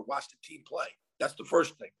wherever, watch the team play. That's the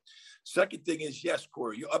first thing. Second thing is, yes,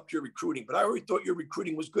 Corey, you upped your recruiting, but I already thought your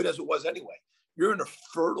recruiting was good as it was anyway. You're in a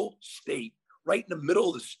fertile state, right in the middle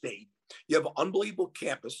of the state. You have an unbelievable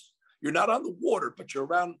campus. You're not on the water, but you're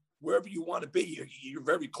around wherever you want to be. You're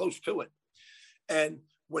very close to it. And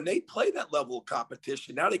when they play that level of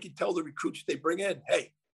competition, now they can tell the recruits they bring in,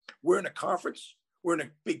 hey, we're in a conference. We're in a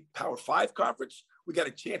big Power Five conference. We got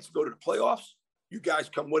a chance to go to the playoffs. You guys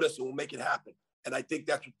come with us and we'll make it happen. And I think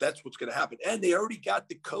that's what's going to happen. And they already got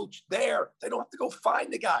the coach there. They don't have to go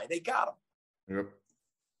find the guy. They got him. Yep.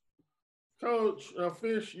 Coach,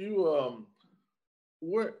 Fish, you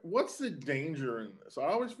what's the danger in this? I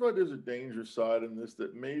always feel like there's a danger side in this,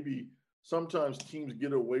 that maybe sometimes teams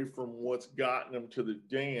get away from what's gotten them to the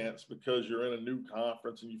dance because you're in a new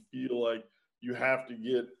conference and you feel like you have to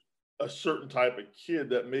get a certain type of kid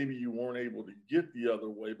that maybe you weren't able to get the other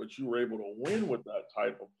way, but you were able to win with that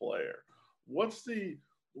type of player.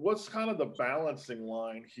 What's kind of the balancing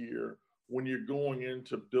line here when you're going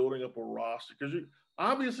into building up a roster? Because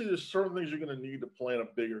obviously there's certain things you're going to need to play in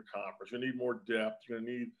a bigger conference. You need more depth. You're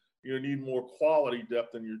going to need more quality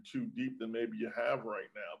depth than you're too deep than maybe you have right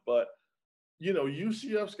now. But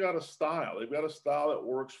UCF's got a style. They've got a style that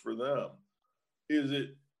works for them.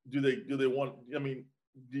 Do they want? I mean,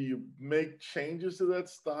 do you make changes to that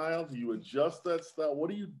style? Do you adjust that style? What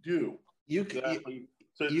do you do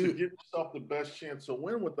to give yourself the best chance to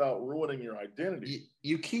win without ruining your identity?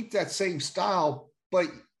 You keep that same style, but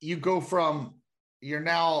you go from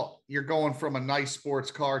you're going from a nice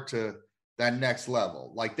sports car to that next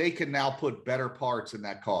level. Like, they can now put better parts in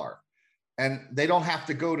that car, and they don't have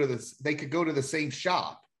to go to this. They could go to the same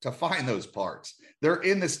shop to find those parts. They're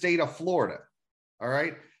in the state of Florida. All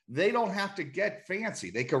right. They don't have to get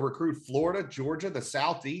fancy. They could recruit Florida, Georgia, the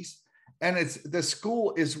Southeast. And the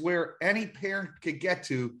school is where any parent could get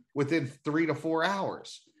to within 3 to 4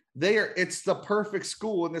 hours. It's the perfect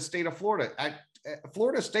school in the state of Florida. At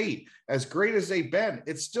Florida State, as great as they've been,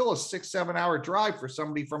 it's still a 6-7 hour drive for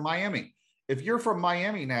somebody from Miami. If you're from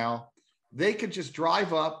Miami now, they could just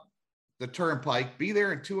drive up the turnpike, be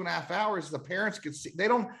there in 2.5 hours. The parents could see. They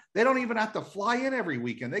don't even have to fly in every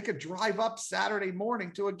weekend. They could drive up Saturday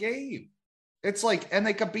morning to a game. It's like, and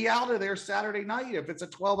they could be out of there Saturday night if it's a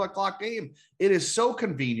 12 o'clock game. It is so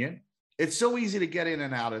convenient. It's so easy to get in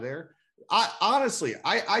and out of there.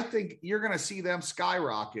 I think you're going to see them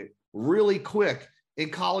skyrocket really quick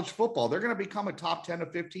in college football. They're going to become a top 10 to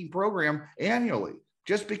 15 program annually,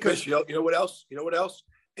 just because. You know what else?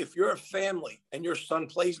 If you're a family and your son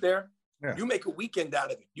plays there, yeah, you make a weekend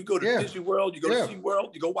out of it. You go to Disney World, you go to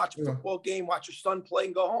SeaWorld, you go watch a football game, watch your son play,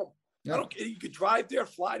 and go home. I don't care. You could drive there,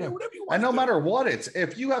 fly there, whatever you want. And no matter what,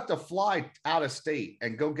 if you have to fly out of state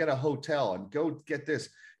and go get a hotel and go get this,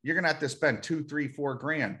 you're going to have to spend $2, $3, $4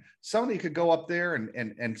 grand. Somebody could go up there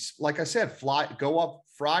and like I said, go up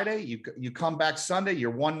Friday. You come back Sunday.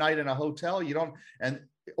 You're one night in a hotel. And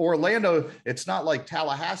Orlando, it's not like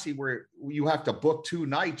Tallahassee where you have to book 2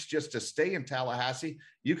 nights just to stay in Tallahassee.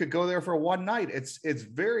 You could go there for one night. It's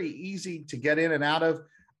very easy to get in and out of.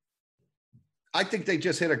 I think they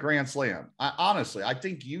just hit a grand slam. Honestly, I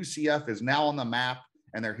think UCF is now on the map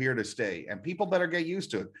and they're here to stay, and people better get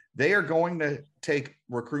used to it. They are going to take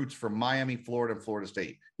recruits from Miami, Florida, and Florida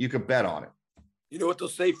State. You can bet on it. You know what they'll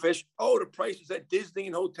say, Fish? Oh, the prices at Disney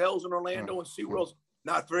and hotels in Orlando and SeaWorld.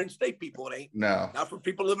 Not for in-state people, it ain't. No. Not for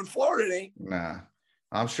people who live in Florida, it ain't. Nah.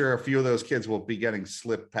 I'm sure a few of those kids will be getting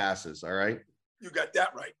slip passes, all right? You got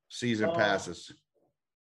that right. Season passes.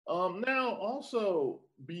 Now, also,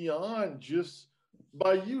 beyond just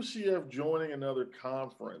by UCF joining another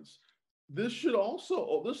conference, this also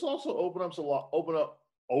opens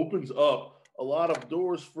up a lot of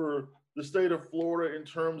doors for the state of Florida in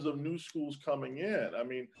terms of new schools coming in. I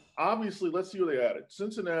mean, obviously, let's see where they added.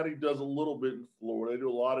 Cincinnati does a little bit in Florida. They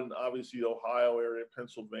do a lot in, obviously, the Ohio area,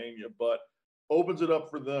 Pennsylvania, but opens it up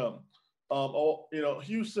for them.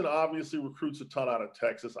 Houston obviously recruits a ton out of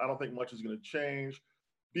Texas. I don't think much is going to change.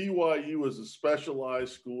 BYU is a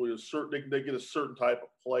specialized school. They get a certain type of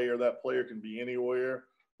player. That player can be anywhere,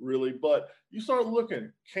 really. But you start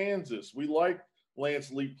looking, Kansas, we like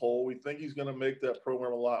Lance Leipold. We think he's going to make that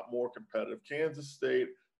program a lot more competitive. Kansas State,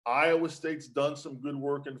 Iowa State's done some good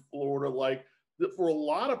work in Florida. Like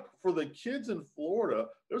for the kids in Florida,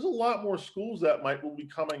 there's a lot more schools that will be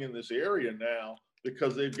coming in this area now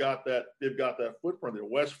because they've got that footprint there.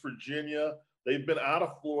 West Virginia, they've been out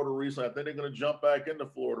of Florida recently. I think they're going to jump back into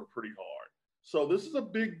Florida pretty hard. So this is a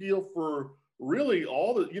big deal for really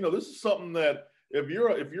this is something that if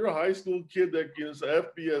you're a high school kid that is an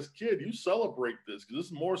FBS kid, you celebrate this because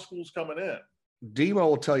there's more schools coming in. Demo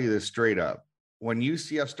will tell you this straight up. When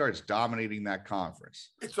UCF starts dominating that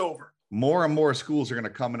conference, it's over. More and more schools are going to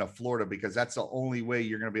come into Florida because that's the only way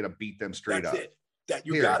you're going to be able to beat them straight up. That's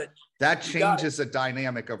it. Got it. That changes the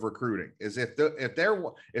dynamic of recruiting. Is if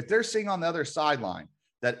they're seeing on the other sideline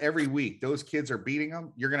that every week those kids are beating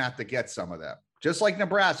them, you're going to have to get some of them. Just like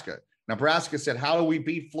Nebraska. Nebraska said, how do we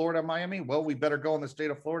beat Florida and Miami? Well, we better go in the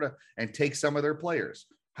state of Florida and take some of their players.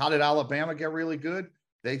 How did Alabama get really good?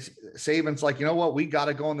 Saban's like, you know what? We got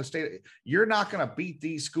to go in the state. You're not going to beat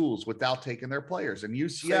these schools without taking their players. And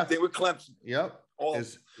UCF. Same thing with Clemson. Yep.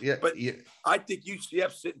 I think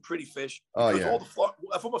UCF's sitting pretty fish. Oh, yeah.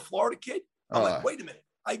 If I'm a Florida kid, I'm like, wait a minute.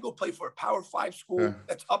 I go play for a Power 5 school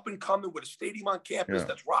that's up and coming with a stadium on campus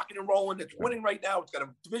that's rocking and rolling, that's winning right now. It's got a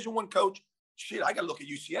Division I coach. Shit, I got to look at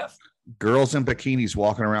UCF. Girls in bikinis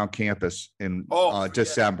walking around campus in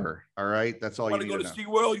December. All right. That's all you need to know. You want to go to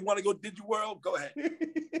SeaWorld? You want to go DigiWorld? Go ahead.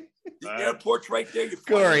 The airport's right there.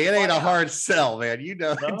 Corey, it ain't a hard sell, man. You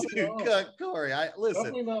know, Corey,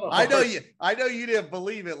 listen. I know you didn't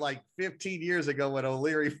believe it like 15 years ago when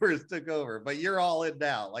O'Leary first took over, but you're all in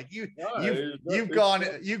now. Like you've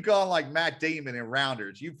gone like Matt Damon in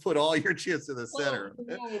Rounders. You put all your chips in the center.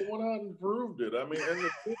 No, it went out and proved it. I mean, and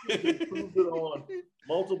they proved it on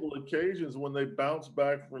multiple occasions when they bounced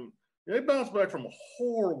back from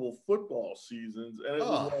horrible football seasons, and it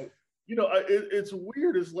was like. It's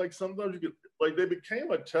weird. It's like sometimes they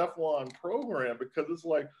became a Teflon program because it's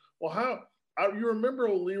like, well, you remember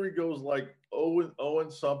O'Leary goes like 0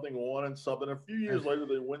 something, 1 and something. A few years later,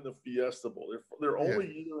 they win the Fiesta Bowl. Their only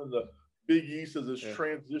year in the Big East as it's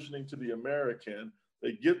transitioning to the American.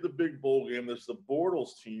 They get the big bowl game. There's the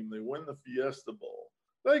Bortles team. They win the Fiesta Bowl.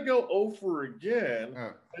 They go 0 for again,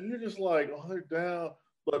 and you're just like, oh, they're down.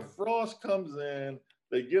 But Frost comes in.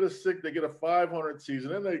 They get a 500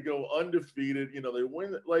 season, and they go undefeated. They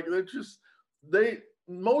win. Like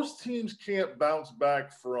most teams can't bounce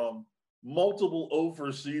back from multiple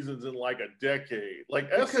over seasons in like a decade. Like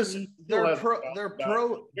because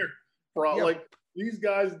like these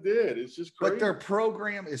guys did. It's just crazy. But their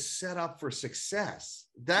program is set up for success.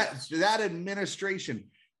 That administration.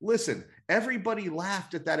 Listen, everybody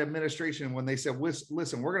laughed at that administration when they said,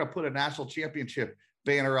 "Listen, we're going to put a national championship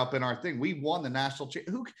banner up in our thing. We won the national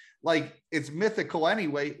it's mythical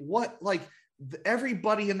anyway."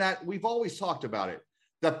 Everybody in that, we've always talked about it.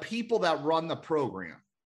 The people that run the program,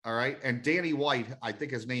 all right, and Danny White, I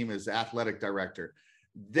think his name is athletic director.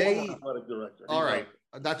 Athletic director. All right,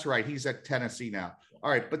 that's right. He's at Tennessee now. All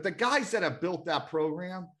right, but the guys that have built that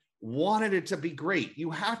program wanted it to be great. You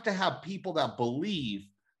have to have people that believe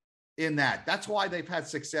in that. That's why they've had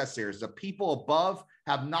success there. Is the people above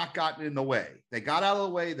have not gotten in the way. They got out of the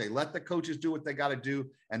way. They let the coaches do what they got to do.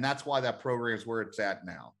 And that's why that program is where it's at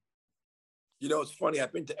now. It's funny.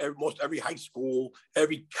 I've been to almost every high school,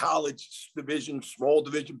 every college division, small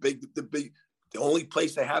division, big. The only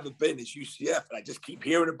place I haven't been is UCF. And I just keep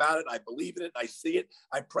hearing about it. I believe in it. I see it.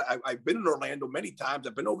 I've been in Orlando many times.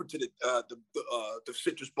 I've been over to the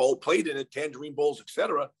Citrus Bowl, played in it, Tangerine Bowls,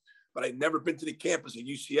 etc. But I've never been to the campus at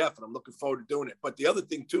UCF, and I'm looking forward to doing it. But the other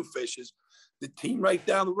thing too, Fish, is the team right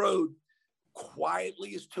down the road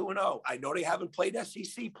quietly is 2-0. I know they haven't played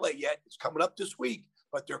SEC play yet. It's coming up this week,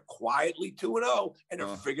 but they're quietly 2-0, and they're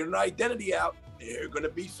figuring an identity out. They're going to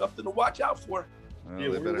be something to watch out for. Well, Yeah,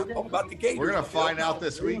 we're Talk about the Gators. we're going to find out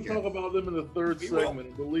this we're going weekend. to talk about them in the third segment.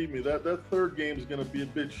 And believe me, that third game is going to be a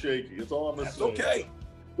bit shaky. That's all I'm going to say. Okay.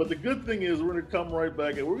 But the good thing is we're going to come right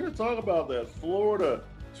back and we're going to talk about that Florida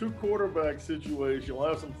 2-quarterback situation. We'll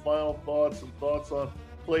have some final thoughts, some thoughts on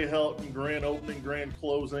Clay Helton grand opening, grand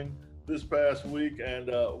closing this past week, and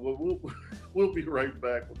we'll be right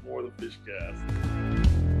back with more of the Fishcast.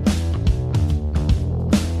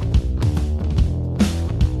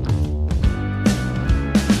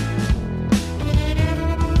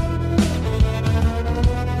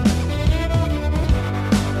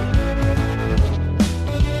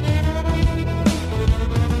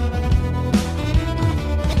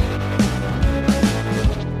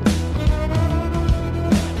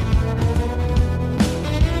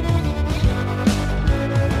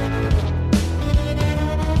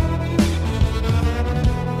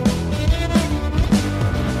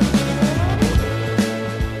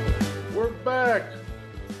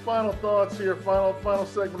 Final thoughts here. Final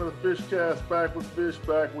segment of the Fishcast. Back with Fish.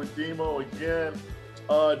 Back with Demo again.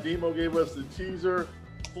 Demo gave us the teaser.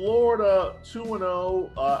 Florida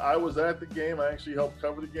 2-0. I was at the game. I actually helped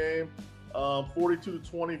cover the game.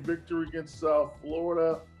 42-20 victory against South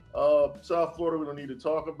Florida. South Florida we don't need to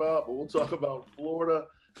talk about, but we'll talk about Florida.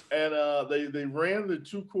 And they ran the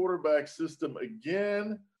 2-quarterback system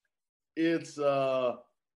again. It's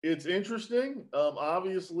interesting.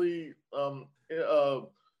 Obviously,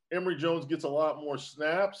 Emory Jones gets a lot more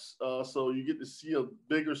snaps, so you get to see a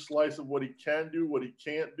bigger slice of what he can do, what he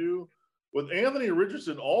can't do. With Anthony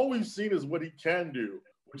Richardson, all we've seen is what he can do,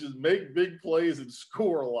 which is make big plays and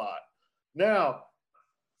score a lot. Now,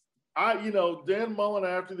 Dan Mullen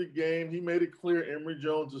after the game, he made it clear Emory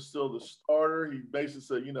Jones is still the starter. He basically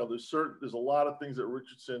said, there's a lot of things that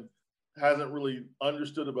Richardson hasn't really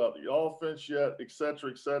understood about the offense yet, et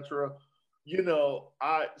cetera, et cetera.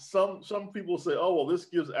 Some people say, oh, well, this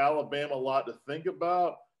gives Alabama a lot to think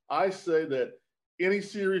about. I say that any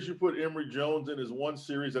series you put Emory Jones in is one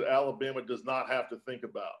series that Alabama does not have to think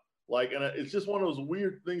about. And it's just one of those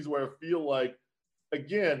weird things where I feel like,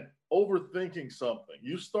 again, overthinking something.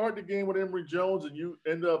 You start the game with Emory Jones and you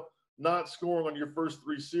end up not scoring on your first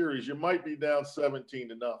 3 series, you might be down 17-0.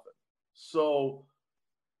 So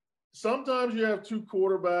sometimes you have 2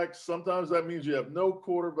 quarterbacks. Sometimes that means you have no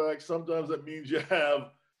quarterbacks. Sometimes that means you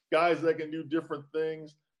have guys that can do different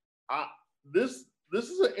things. This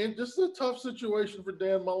is a tough situation for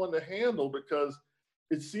Dan Mullen to handle because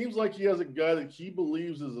it seems like he has a guy that he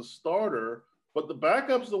believes is a starter, but the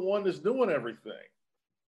backup's the one that's doing everything.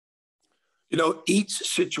 Each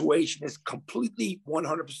situation is completely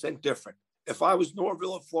 100% different. If I was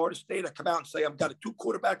Norville at Florida State, I'd come out and say, I've got a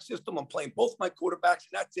 2-quarterback system. I'm playing both my quarterbacks,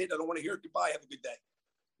 and that's it. I don't want to hear it. Goodbye. Have a good day.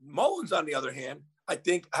 Mullins, on the other hand, I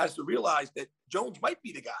think has to realize that Jones might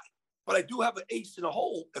be the guy, but I do have an ace in a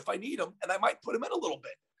hole if I need him, and I might put him in a little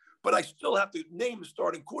bit. But I still have to name the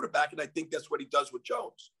starting quarterback, and I think that's what he does with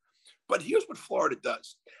Jones. But here's what Florida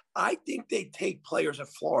does. I think they take players at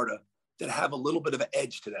Florida that have a little bit of an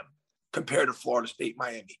edge to them compared to Florida State,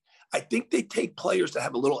 Miami. I think they take players that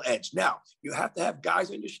have a little edge. Now, you have to have guys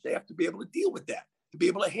on your staff to be able to deal with that, to be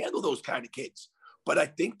able to handle those kind of kids. But I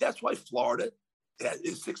think that's why Florida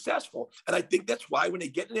is successful. And I think that's why when they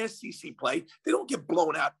get in SEC play, they don't get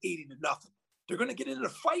blown out 80-0. They're going to get in a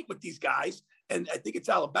fight with these guys. And I think it's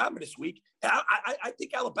Alabama this week. I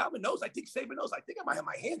think Alabama knows. I think Saban knows. I think I might have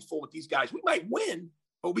my hands full with these guys. We might win,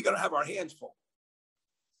 but we're going to have our hands full.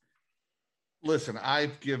 Listen,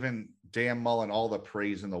 I've given Dan Mullen all the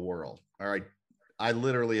praise in the world. All right. I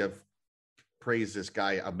literally have praised this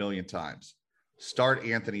guy a million times. Start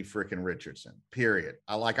Anthony freaking Richardson, period.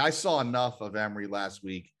 I saw enough of Emory last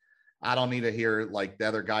week. I don't need to hear the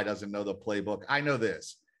other guy doesn't know the playbook. I know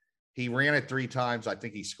this. He ran it 3 times. I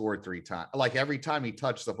think he scored 3 times. Every time he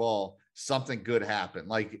touched the ball, something good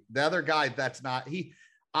happened. The other guy, that's not he.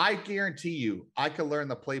 I guarantee you, I could learn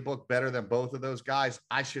the playbook better than both of those guys.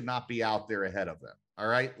 I should not be out there ahead of them. All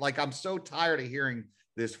right. I'm so tired of hearing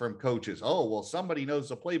this from coaches. Oh, well, somebody knows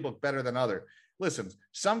the playbook better than other. Listen,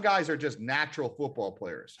 some guys are just natural football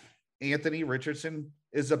players. Anthony Richardson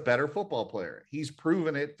is a better football player. He's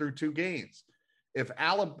proven it through 2 games. If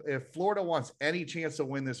Florida wants any chance to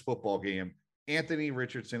win this football game, Anthony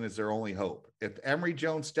Richardson is their only hope. If Emory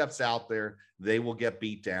Jones steps out there, they will get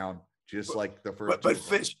beat down. Just like the first. But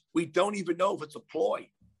Fish, we don't even know if it's a ploy.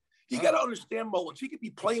 You got to understand Mullins. He could be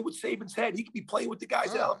playing with Saban's head. He could be playing with the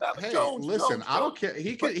guys at Alabama. Hey, Jones, I don't care.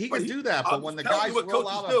 He could do that. But when the guys roll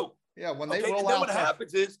out, when they roll out, what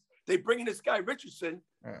happens is they bring in this guy Richardson,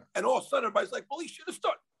 and all of a sudden everybody's like, "Well, he should have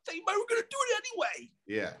started." They were going to do it anyway.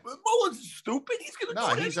 Yeah. But Mullins is stupid. He's going to do it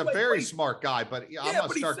anyway. No, he's a very smart guy, but I'm going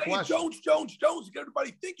to start questioning. Jones, get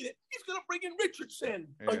everybody thinking it. He's going to bring in Richardson.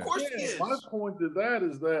 Yeah. Of course he is. My point to that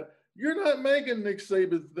is that you're not making Nick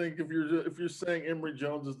Saban think if you're saying Emory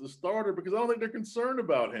Jones is the starter, because I don't think they're concerned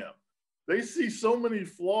about him. They see so many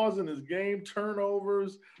flaws in his game,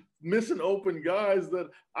 turnovers, missing open guys, that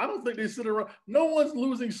I don't think they sit around. No one's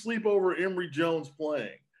losing sleep over Emory Jones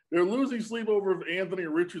playing. They're losing sleep over if Anthony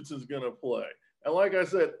Richardson's going to play. And like I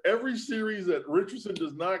said, every series that Richardson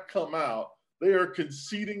does not come out, they are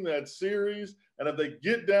conceding that series. And if they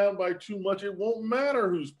get down by too much, it won't matter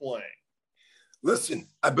who's playing. Listen,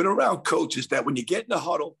 I've been around coaches that when you get in the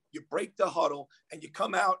huddle, you break the huddle and you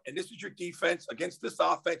come out and this is your defense against this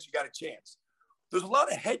offense, you got a chance. There's a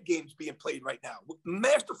lot of head games being played right now,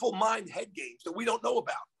 masterful mind head games that we don't know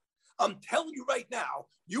about. I'm telling you right now,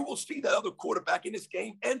 you will see that other quarterback in this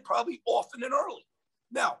game and probably often and early.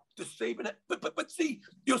 Now, to Saban, but see,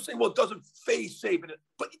 you'll say, well, it doesn't phase Saban.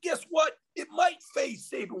 But guess what? It might phase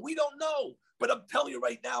Saban. We don't know. But I'm telling you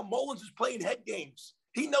right now, Mullins is playing head games.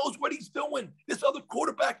 He knows what he's doing. This other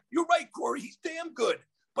quarterback, you're right, Corey, he's damn good.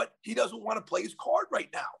 But he doesn't want to play his card right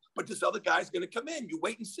now. But this other guy's going to come in. You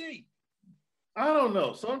wait and see. I don't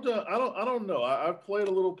know. Sometimes I don't know. I've played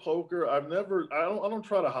a little poker. I don't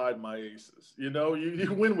try to hide my aces. You know,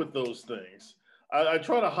 you win with those things. I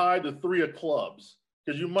try to hide the 3 of clubs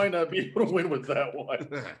because you might not be able to win with that one.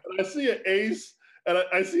 And I see an ace, and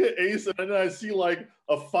I see an ace, and then I see like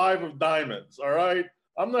a 5 of diamonds. All right.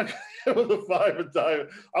 I'm not going to give the 5 of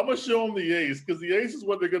diamonds. I'm going to show them the ace because the ace is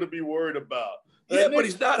what they're going to be worried about. Yeah, but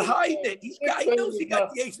he's not hiding it. He knows he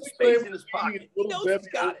got the ace of spades in his pocket. He knows he's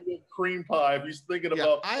got it. Cream pie if he's thinking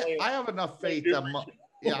about. I have enough faith that.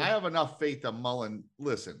 I have enough faith that Mullen.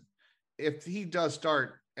 Listen, if he does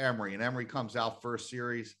start Emory and Emory comes out first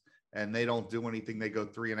series and they don't do anything, they go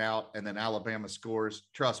 3 and out, and then Alabama scores.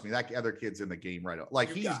 Trust me, that other kid's in the game right now.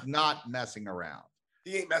 Like he's not messing around.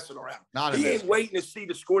 He ain't messing around. He ain't waiting to see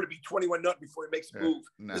the score to be 21-0 before he makes a move.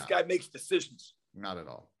 No. This guy makes decisions. Not at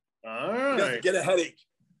all. All right. He doesn't get a headache.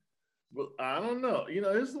 Well, I don't know. You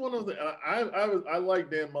know, this is one of the. I like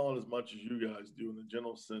Dan Mullen as much as you guys do in the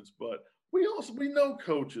general sense, but we know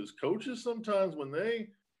coaches. Coaches sometimes when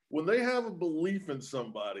they have a belief in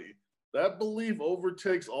somebody, that belief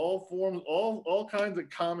overtakes all forms, all kinds of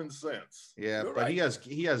common sense. Yeah, You're but right.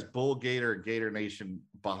 he has Bull Gator, Gator Nation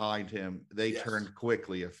behind him. They turn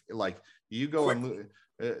quickly. If like you go and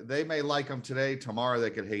they may like him today, tomorrow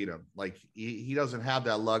they could hate him. Like he doesn't have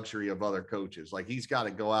that luxury of other coaches. Like he's got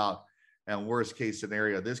to go out and worst case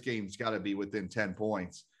scenario, this game's got to be within 10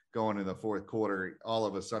 points going in the fourth quarter. All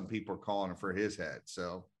of a sudden people are calling for his head.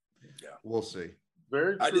 So we'll see.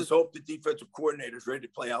 Very true. I just hope the defensive coordinator is ready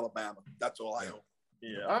to play Alabama. That's all I hope.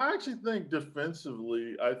 Yeah, I actually think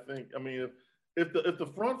defensively, if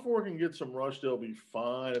the front four can get some rush, they'll be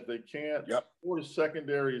fine. If they can't, or the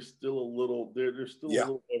secondary is still a little. They're still a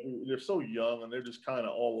little. They're so young and they're just kind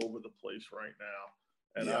of all over the place right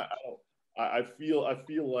now. And I feel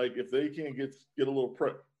like if they can't get a little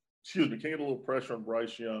pressure on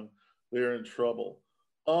Bryce Young, they're in trouble.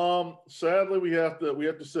 Sadly, we have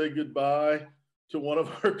to say goodbye to one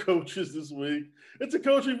of our coaches this week. It's a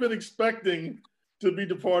coach we've been expecting to be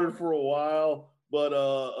departed for a while, but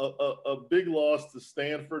a big loss to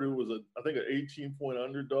Stanford, who was I think an 18-point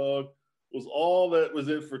underdog, was all that was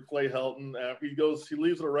it for Clay Helton. After he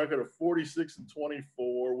leaves with a record of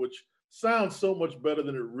 46-24, which sounds so much better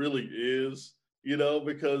than it really is, you know,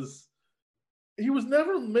 because he was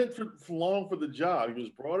never meant for long for the job. He was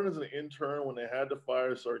brought in as an intern when they had to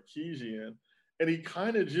fire Sarkisian, and he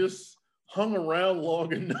kind of just hung around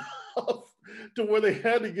long enough to where they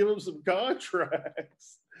had to give him some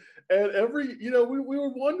contracts. And we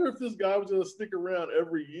would wonder if this guy was going to stick around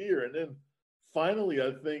every year. And then finally,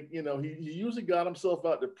 I think, he usually got himself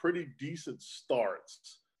out to pretty decent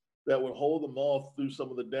starts that would hold them off through some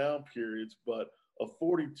of the down periods. But a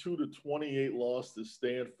 42-28 loss to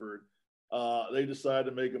Stanford, they decided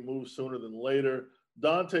to make a move sooner than later.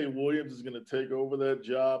 Dante Williams is going to take over that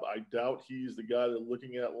job. I doubt he's the guy they're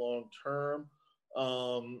looking at long term.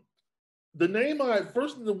 The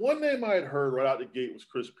one name I had heard right out the gate was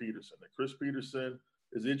Chris Peterson. That Chris Peterson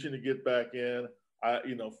is itching to get back in.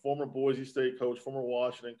 Former Boise State coach, former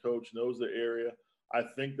Washington coach, knows the area. I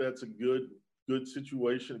think that's a good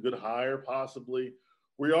situation, a good hire possibly.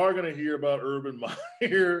 We are going to hear about Urban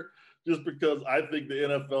Meyer just because I think the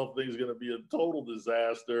NFL thing is going to be a total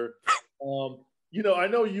disaster. I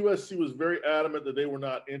know USC was very adamant that they were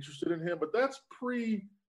not interested in him, but that's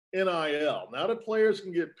pre-NIL. Now that players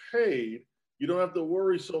can get paid, you don't have to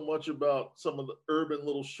worry so much about some of the urban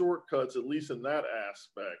little shortcuts, at least in that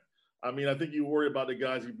aspect. I mean, I think you worry about the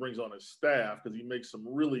guys he brings on his staff because he makes some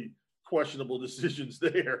really questionable decisions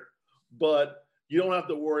there. But you don't have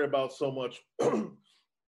to worry about so much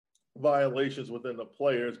violations within the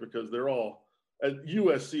players because they're all at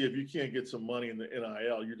USC. If you can't get some money in the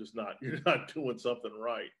NIL, you're not doing something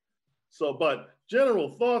right. So, but general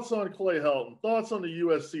thoughts on Clay Helton, thoughts on the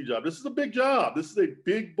USC job. This is a big job. This is a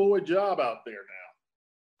big boy job out there now.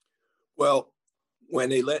 Well, when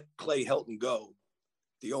they let Clay Helton go,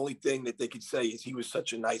 the only thing that they could say is he was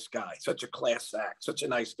such a nice guy, such a class act, such a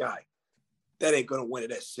nice guy. That ain't going to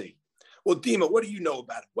win at SC. Well, Dima, what do you know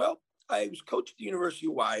about it? Well, I was coach at the University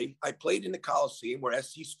of Hawaii. I played in the Coliseum where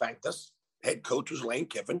SC spanked us. Head coach was Lane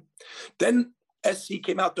Kiffin. Then SC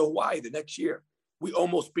came out to Hawaii the next year. We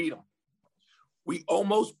almost beat them. We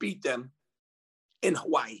almost beat them in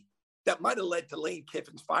Hawaii. That might have led to Lane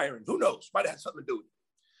Kiffin's firing. Who knows? Might have had something to do with it.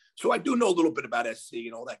 So I do know a little bit about SC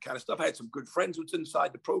and all that kind of stuff. I had some good friends who's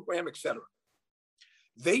inside the program, etc.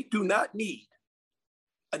 They do not need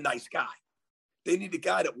a nice guy. They need a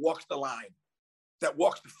guy that walks the line, that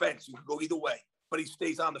walks the fence and can go either way, but he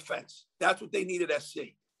stays on the fence. That's what they need at SC.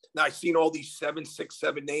 Now, I've seen all these 7, 6,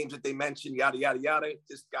 7 names that they mentioned, yada, yada, yada,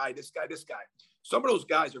 this guy, this guy, this guy. Some of those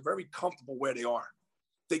guys are very comfortable where they are.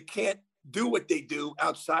 They can't do what they do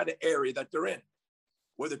outside the area that they're in,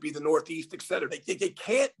 whether it be the Northeast, et cetera. They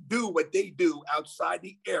can't do what they do outside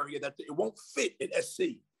the area that it won't fit at SC.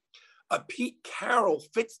 Pete Carroll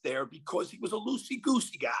fits there because he was a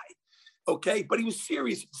loosey-goosey guy, okay? But he was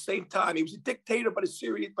serious at the same time. He was a dictator, but a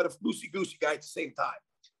loosey-goosey guy at the same time.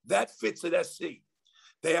 That fits at SC.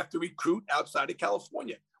 They have to recruit outside of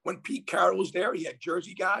California. When Pete Carroll was there, he had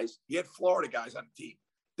Jersey guys, he had Florida guys on the team.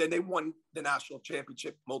 Then they won the national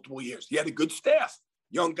championship multiple years. He had a good staff,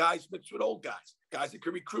 young guys mixed with old guys that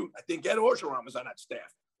could recruit. I think Ed Orgeron was on that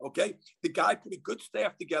staff, okay? The guy put a good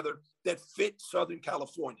staff together that fit Southern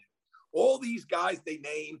California. All these guys they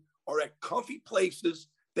name are at comfy places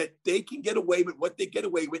that they can get away with what they get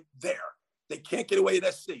away with there. They can't get away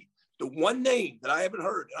at SC. The one name that I haven't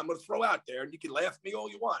heard, and I'm going to throw out there, and you can laugh at me all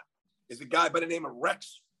you want, is a guy by the name of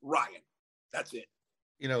Rex Ryan. That's it.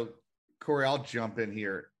 You know, Corey, I'll jump in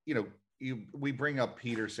here. You know, we bring up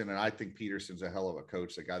Peterson, and I think Peterson's a hell of a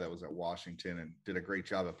coach, the guy that was at Washington and did a great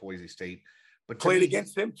job at Boise State. But played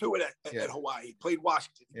against him too at Hawaii. He played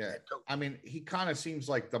Washington. Yeah, I mean, he kind of seems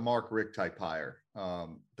like the Mark Richt type hire.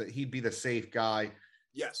 That he'd be the safe guy.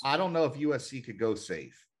 Yes. I don't know if USC could go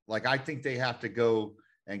safe. Like, I think they have to go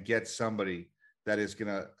and get somebody that is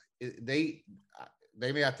gonna. They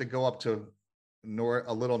may have to go up to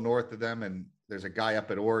a little north of them, and there's a guy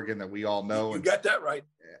up at Oregon that we all know. You got that right.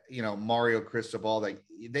 You know, Mario Cristobal.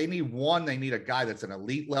 They need a guy that's an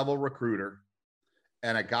elite level recruiter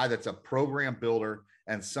and a guy that's a program builder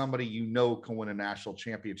and somebody can win a national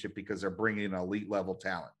championship because they're bringing in elite level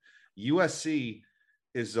talent. USC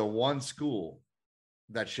is the one school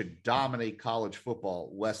that should dominate college football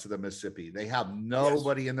west of the Mississippi. They have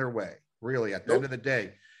nobody in their way, really. At the end of the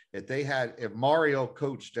day, if Mario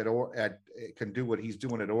coached can do what he's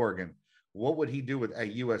doing at Oregon, what would he do at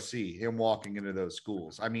USC, him walking into those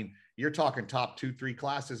schools? I mean, you're talking top 2-3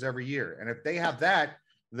 classes every year. And if they have that,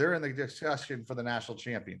 they're in the discussion for the national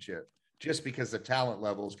championship just because the talent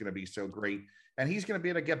level is going to be so great. And he's going to be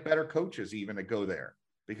able to get better coaches even to go there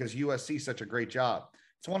because USC is such a great job.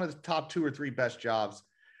 It's one of the top 2 or 3 best jobs.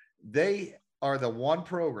 They are the one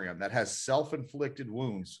program that has self-inflicted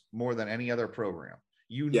wounds more than any other program.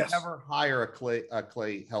 You never hire a Clay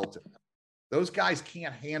Helton. Those guys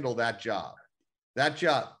can't handle that job. That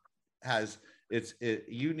job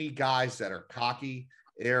you need guys that are cocky,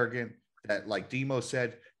 arrogant, that, like Demo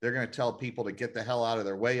said, they're going to tell people to get the hell out of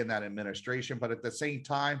their way in that administration. But at the same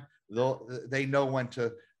time, they know when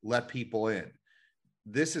to let people in.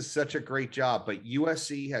 This is such a great job, but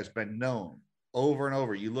USC has been known over and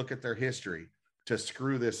over. You look at their history to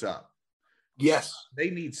screw this up. Yes. They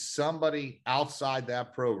need somebody outside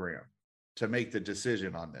that program to make the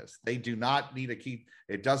decision on this. They do not need to keep,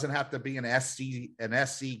 it doesn't have to be an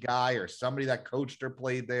SC guy or somebody that coached or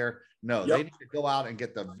played there. No, they need to go out and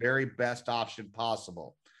get the very best option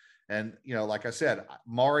possible. And, you know, like I said,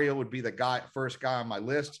 Mario would be the first guy on my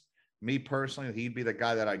list. Me personally, he'd be the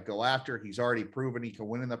guy that I'd go after. He's already proven he can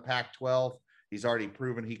win in the Pac-12. He's already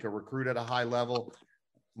proven he can recruit at a high level.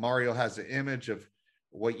 Mario has the image of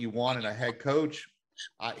what you want in a head coach.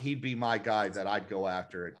 He'd be my guy that I'd go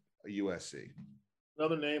after at USC.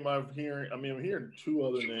 Another name I'm hearing 2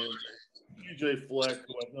 other names. PJ Fleck,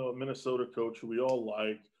 who I know, a Minnesota coach who we all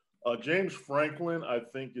like. James Franklin, I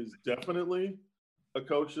think, is definitely a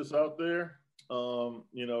coach that's out there.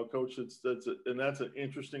 Coach, that's an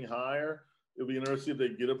interesting hire. It'll be interesting if they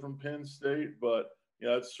get it from Penn State, but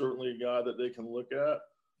it's certainly a guy that they can look at.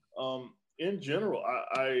 In general,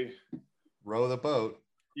 I row the boat.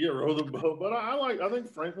 Yeah, row the boat. But I think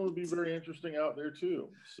Franklin would be very interesting out there too.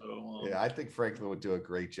 So I think Franklin would do a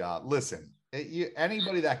great job. Listen,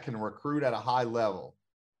 anybody that can recruit at a high level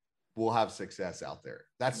will have success out there.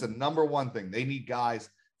 That's the number one thing. They need guys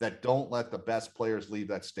that don't let the best players leave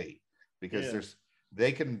that state, because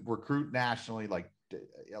they can recruit nationally. Like,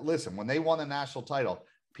 listen, when they won the national title,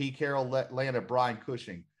 Pete Carroll landed Brian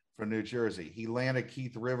Cushing from New Jersey. He landed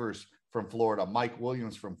Keith Rivers from Florida, Mike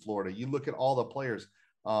Williams from Florida. You look at all the players,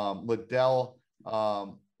 Liddell,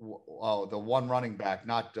 the one running back,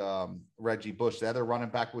 not Reggie Bush. The other running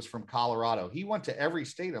back was from Colorado. He went to every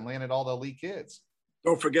state and landed all the elite kids.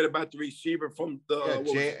 Don't forget about the receiver from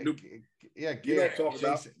Jason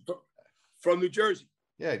from New Jersey.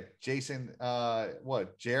 Yeah, Jason. Dwayne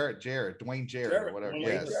Jarrett, whatever.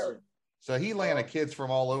 Yes. So he landed kids from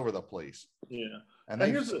all over the place. Yeah, and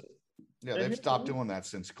they've stopped doing that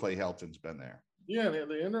since Clay Helton's been there. Yeah, and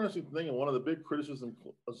the interesting thing, and one of the big criticisms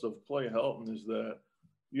of Clay Helton is that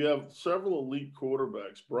you have several elite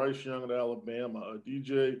quarterbacks: Bryce Young at Alabama,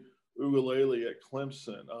 DJ Ugalele at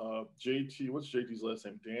Clemson, JT. What's JT's last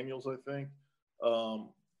name? Daniels, I think.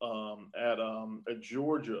 At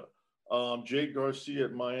Georgia, Jake Garcia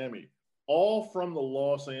at Miami, all from the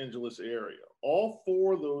Los Angeles area. All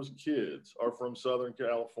four of those kids are from Southern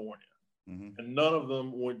California, and none of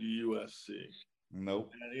them went to USC.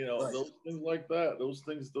 Nope. And those things like that, those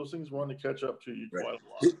things run to catch up to you quite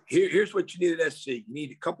a lot. Here's what you need at SC. You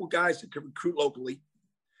need a couple guys that can recruit locally.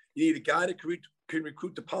 You need a guy that can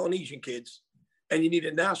recruit the Polynesian kids, and you need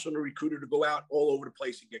a national recruiter to go out all over the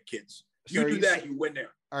place and get kids. You do that, you win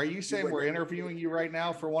there. Are you saying we're interviewing you right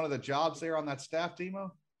now for one of the jobs there on that staff,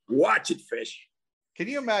 Demo? Watch it, Fish. Can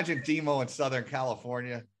you imagine Demo in Southern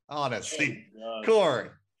California? Honestly, oh Corey.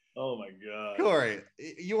 Oh my God, Corey,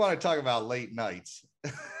 you want to talk about late nights?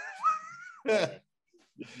 Tell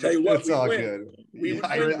you what, it's all good.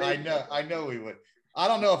 I know we would. I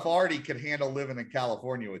don't know if Artie could handle living in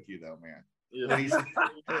California with you, though, man. Yeah.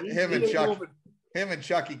 Him and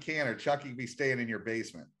Chucky can, or Chucky be staying in your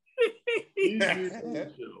basement.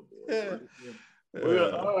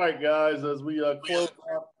 All right, guys, as we close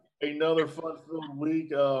out another fun-filled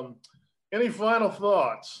week, any final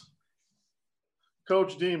thoughts,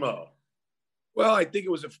 Coach Demo? Well, I think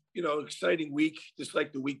it was a exciting week, just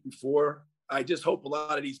like the week before. I just hope a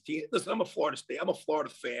lot of these teams. Listen, I'm a Florida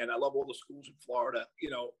fan. I love all the schools in Florida,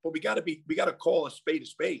 but we got to call a spade a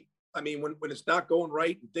spade. I mean, when it's not going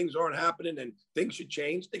right and things aren't happening and things should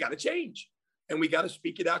change, they got to change. And we got to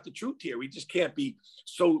speak it out the truth here. We just can't be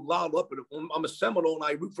so loud up. I'm a Seminole and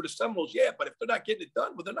I root for the Seminoles. Yeah, but if they're not getting it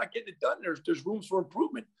done, they're not getting it done. There's rooms for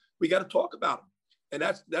improvement. We got to talk about them. And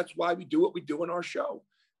that's why we do what we do in our show.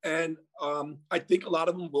 And I think a lot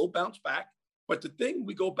of them will bounce back. But the thing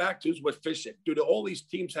we go back to is what Fish said. Do all these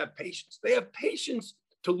teams have patience? They have patience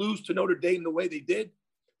to lose to Notre Dame the way they did,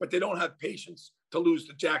 but they don't have patience to lose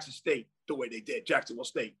to Jacksonville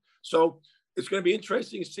State. So it's going to be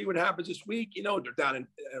interesting to see what happens this week.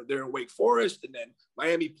 They're in Wake Forest, and then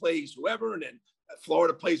Miami plays whoever, and then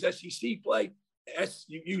Florida plays SEC play.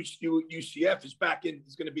 UCF is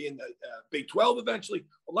going to be in the Big 12 eventually.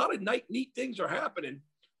 A lot of neat things are happening,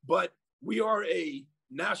 but we are a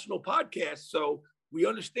national podcast, so we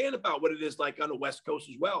understand about what it is like on the West Coast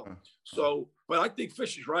as well. So, but I think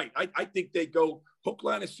Fish is right. I think they go hook,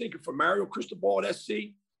 line, and sinker for Mario Cristobal at SC,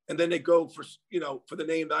 and then they go for the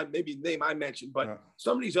name I mentioned. But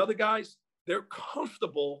some of these other guys, they're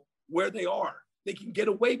comfortable where they are. They can get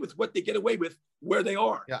away with what they get away with where they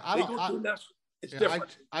are. Yeah, it's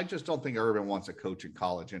different. I just don't think Urban wants to coach in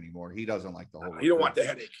college anymore. He doesn't like the whole. He don't want the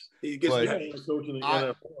headache. He gets the headache. Coaching the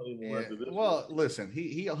NFL anymore after this. Well, listen,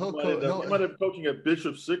 he might have coaching at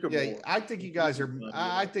Bishop Sycamore. Yeah, I think you guys are.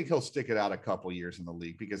 I think he'll stick it out a couple years in the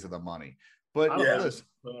league because of the money. But listen,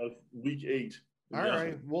 week 8. All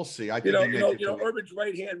right, we'll see. I think Urban's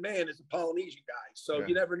right-hand man is a Polynesian guy, so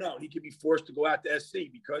you never know. He could be forced to go out to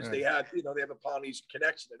SC because they have a Polynesian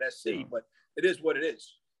connection at SC. But it is what it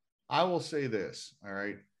is. I will say this, all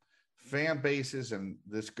right, fan bases, and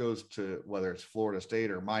this goes to whether it's Florida State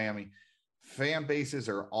or Miami, fan bases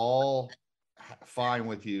are all fine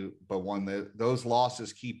with you, but when those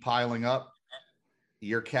losses keep piling up,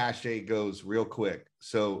 your cachet goes real quick.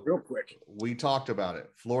 So we talked about it.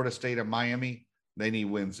 Florida State and Miami, they need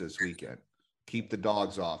wins this weekend. Keep the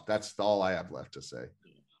dogs off. That's all I have left to say.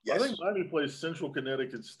 I think Miami plays Central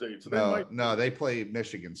Connecticut State. So they play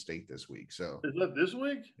Michigan State this week. So is that this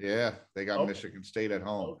week? Yeah, they got Michigan State at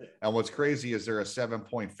home. Okay. And what's crazy is they're a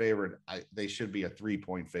 7-point favorite. They should be a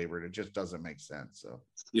 3-point favorite. It just doesn't make sense. So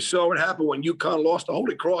you saw what happened when UConn lost to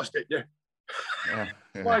Holy Cross, didn't you? Yeah.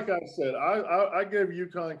 Like I said, I give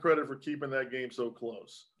UConn credit for keeping that game so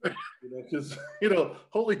close. Because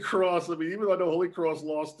Holy Cross. I mean, even though I know Holy Cross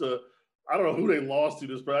lost to. I don't know who they lost to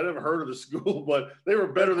this, but I never heard of the school, but they were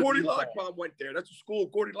better than Gordy Lockbaum went there. That's a school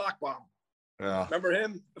of Gordy Lockbaum. Yeah. Remember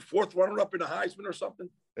him? The 4th runner-up in the Heisman or something?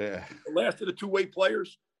 Yeah. The last of the two-way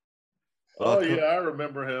players. Oh, yeah, I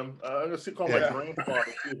remember him. I'm going to call my grandfather.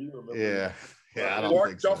 Yeah. Yeah, I don't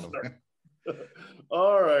think so.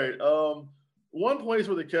 All right. One place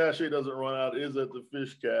where the cachet doesn't run out is at the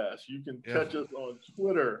Fish Cast. You can catch us on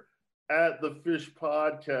Twitter at the Fish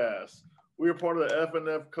Podcast. We are part of the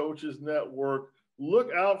FNF Coaches Network.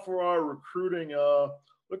 Look out for our recruiting.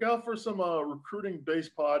 Look out for some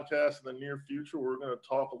recruiting-based podcasts in the near future. We're going to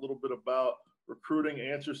talk a little bit about recruiting,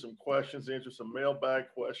 answer some questions, answer some mailbag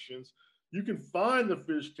questions. You can find the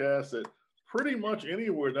Fishcast at pretty much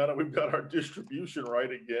anywhere now that we've got our distribution right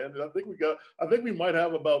again. I think we might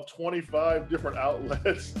have about 25 different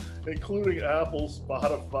outlets, including Apple,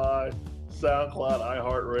 Spotify, SoundCloud,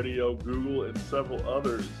 iHeartRadio, Google, and several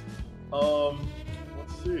others.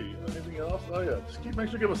 Let's see. Anything else? Oh yeah. Just make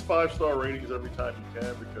sure you give us 5-star ratings every time you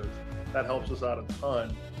can, because that helps us out a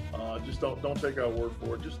ton. Just don't take our word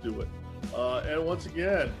for it. Just do it. And once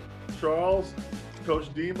again, Charles,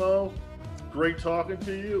 Coach Demo, great talking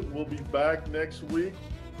to you. We'll be back next week,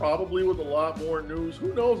 probably with a lot more news.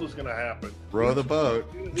 Who knows what's going to happen? Row the boat.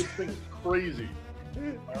 This thing is crazy.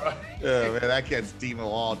 All right. Yeah, man, that gets Demo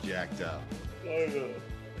all jacked up.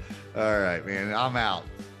 All right, man. I'm out.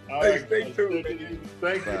 All right, stay tuned.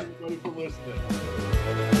 Thank you, everybody, for listening.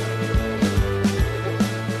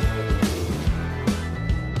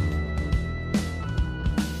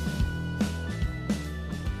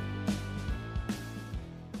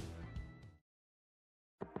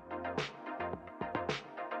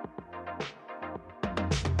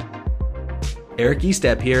 Eric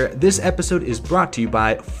Estep here. This episode is brought to you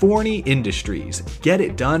by Forney Industries. Get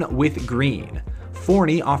it done with green.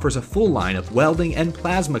 Forney offers a full line of welding and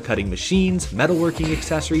plasma cutting machines, metalworking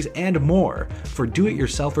accessories, and more. For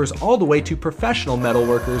do-it-yourselfers all the way to professional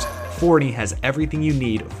metalworkers, Forney has everything you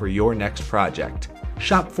need for your next project.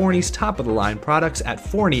 Shop Forney's top-of-the-line products at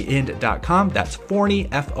forneyInd.com. That's Forney,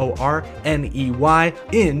 F-O-R-N-E-Y,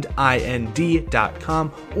 Ind,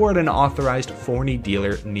 I-N-D.com, or at an authorized Forney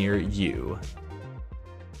dealer near you.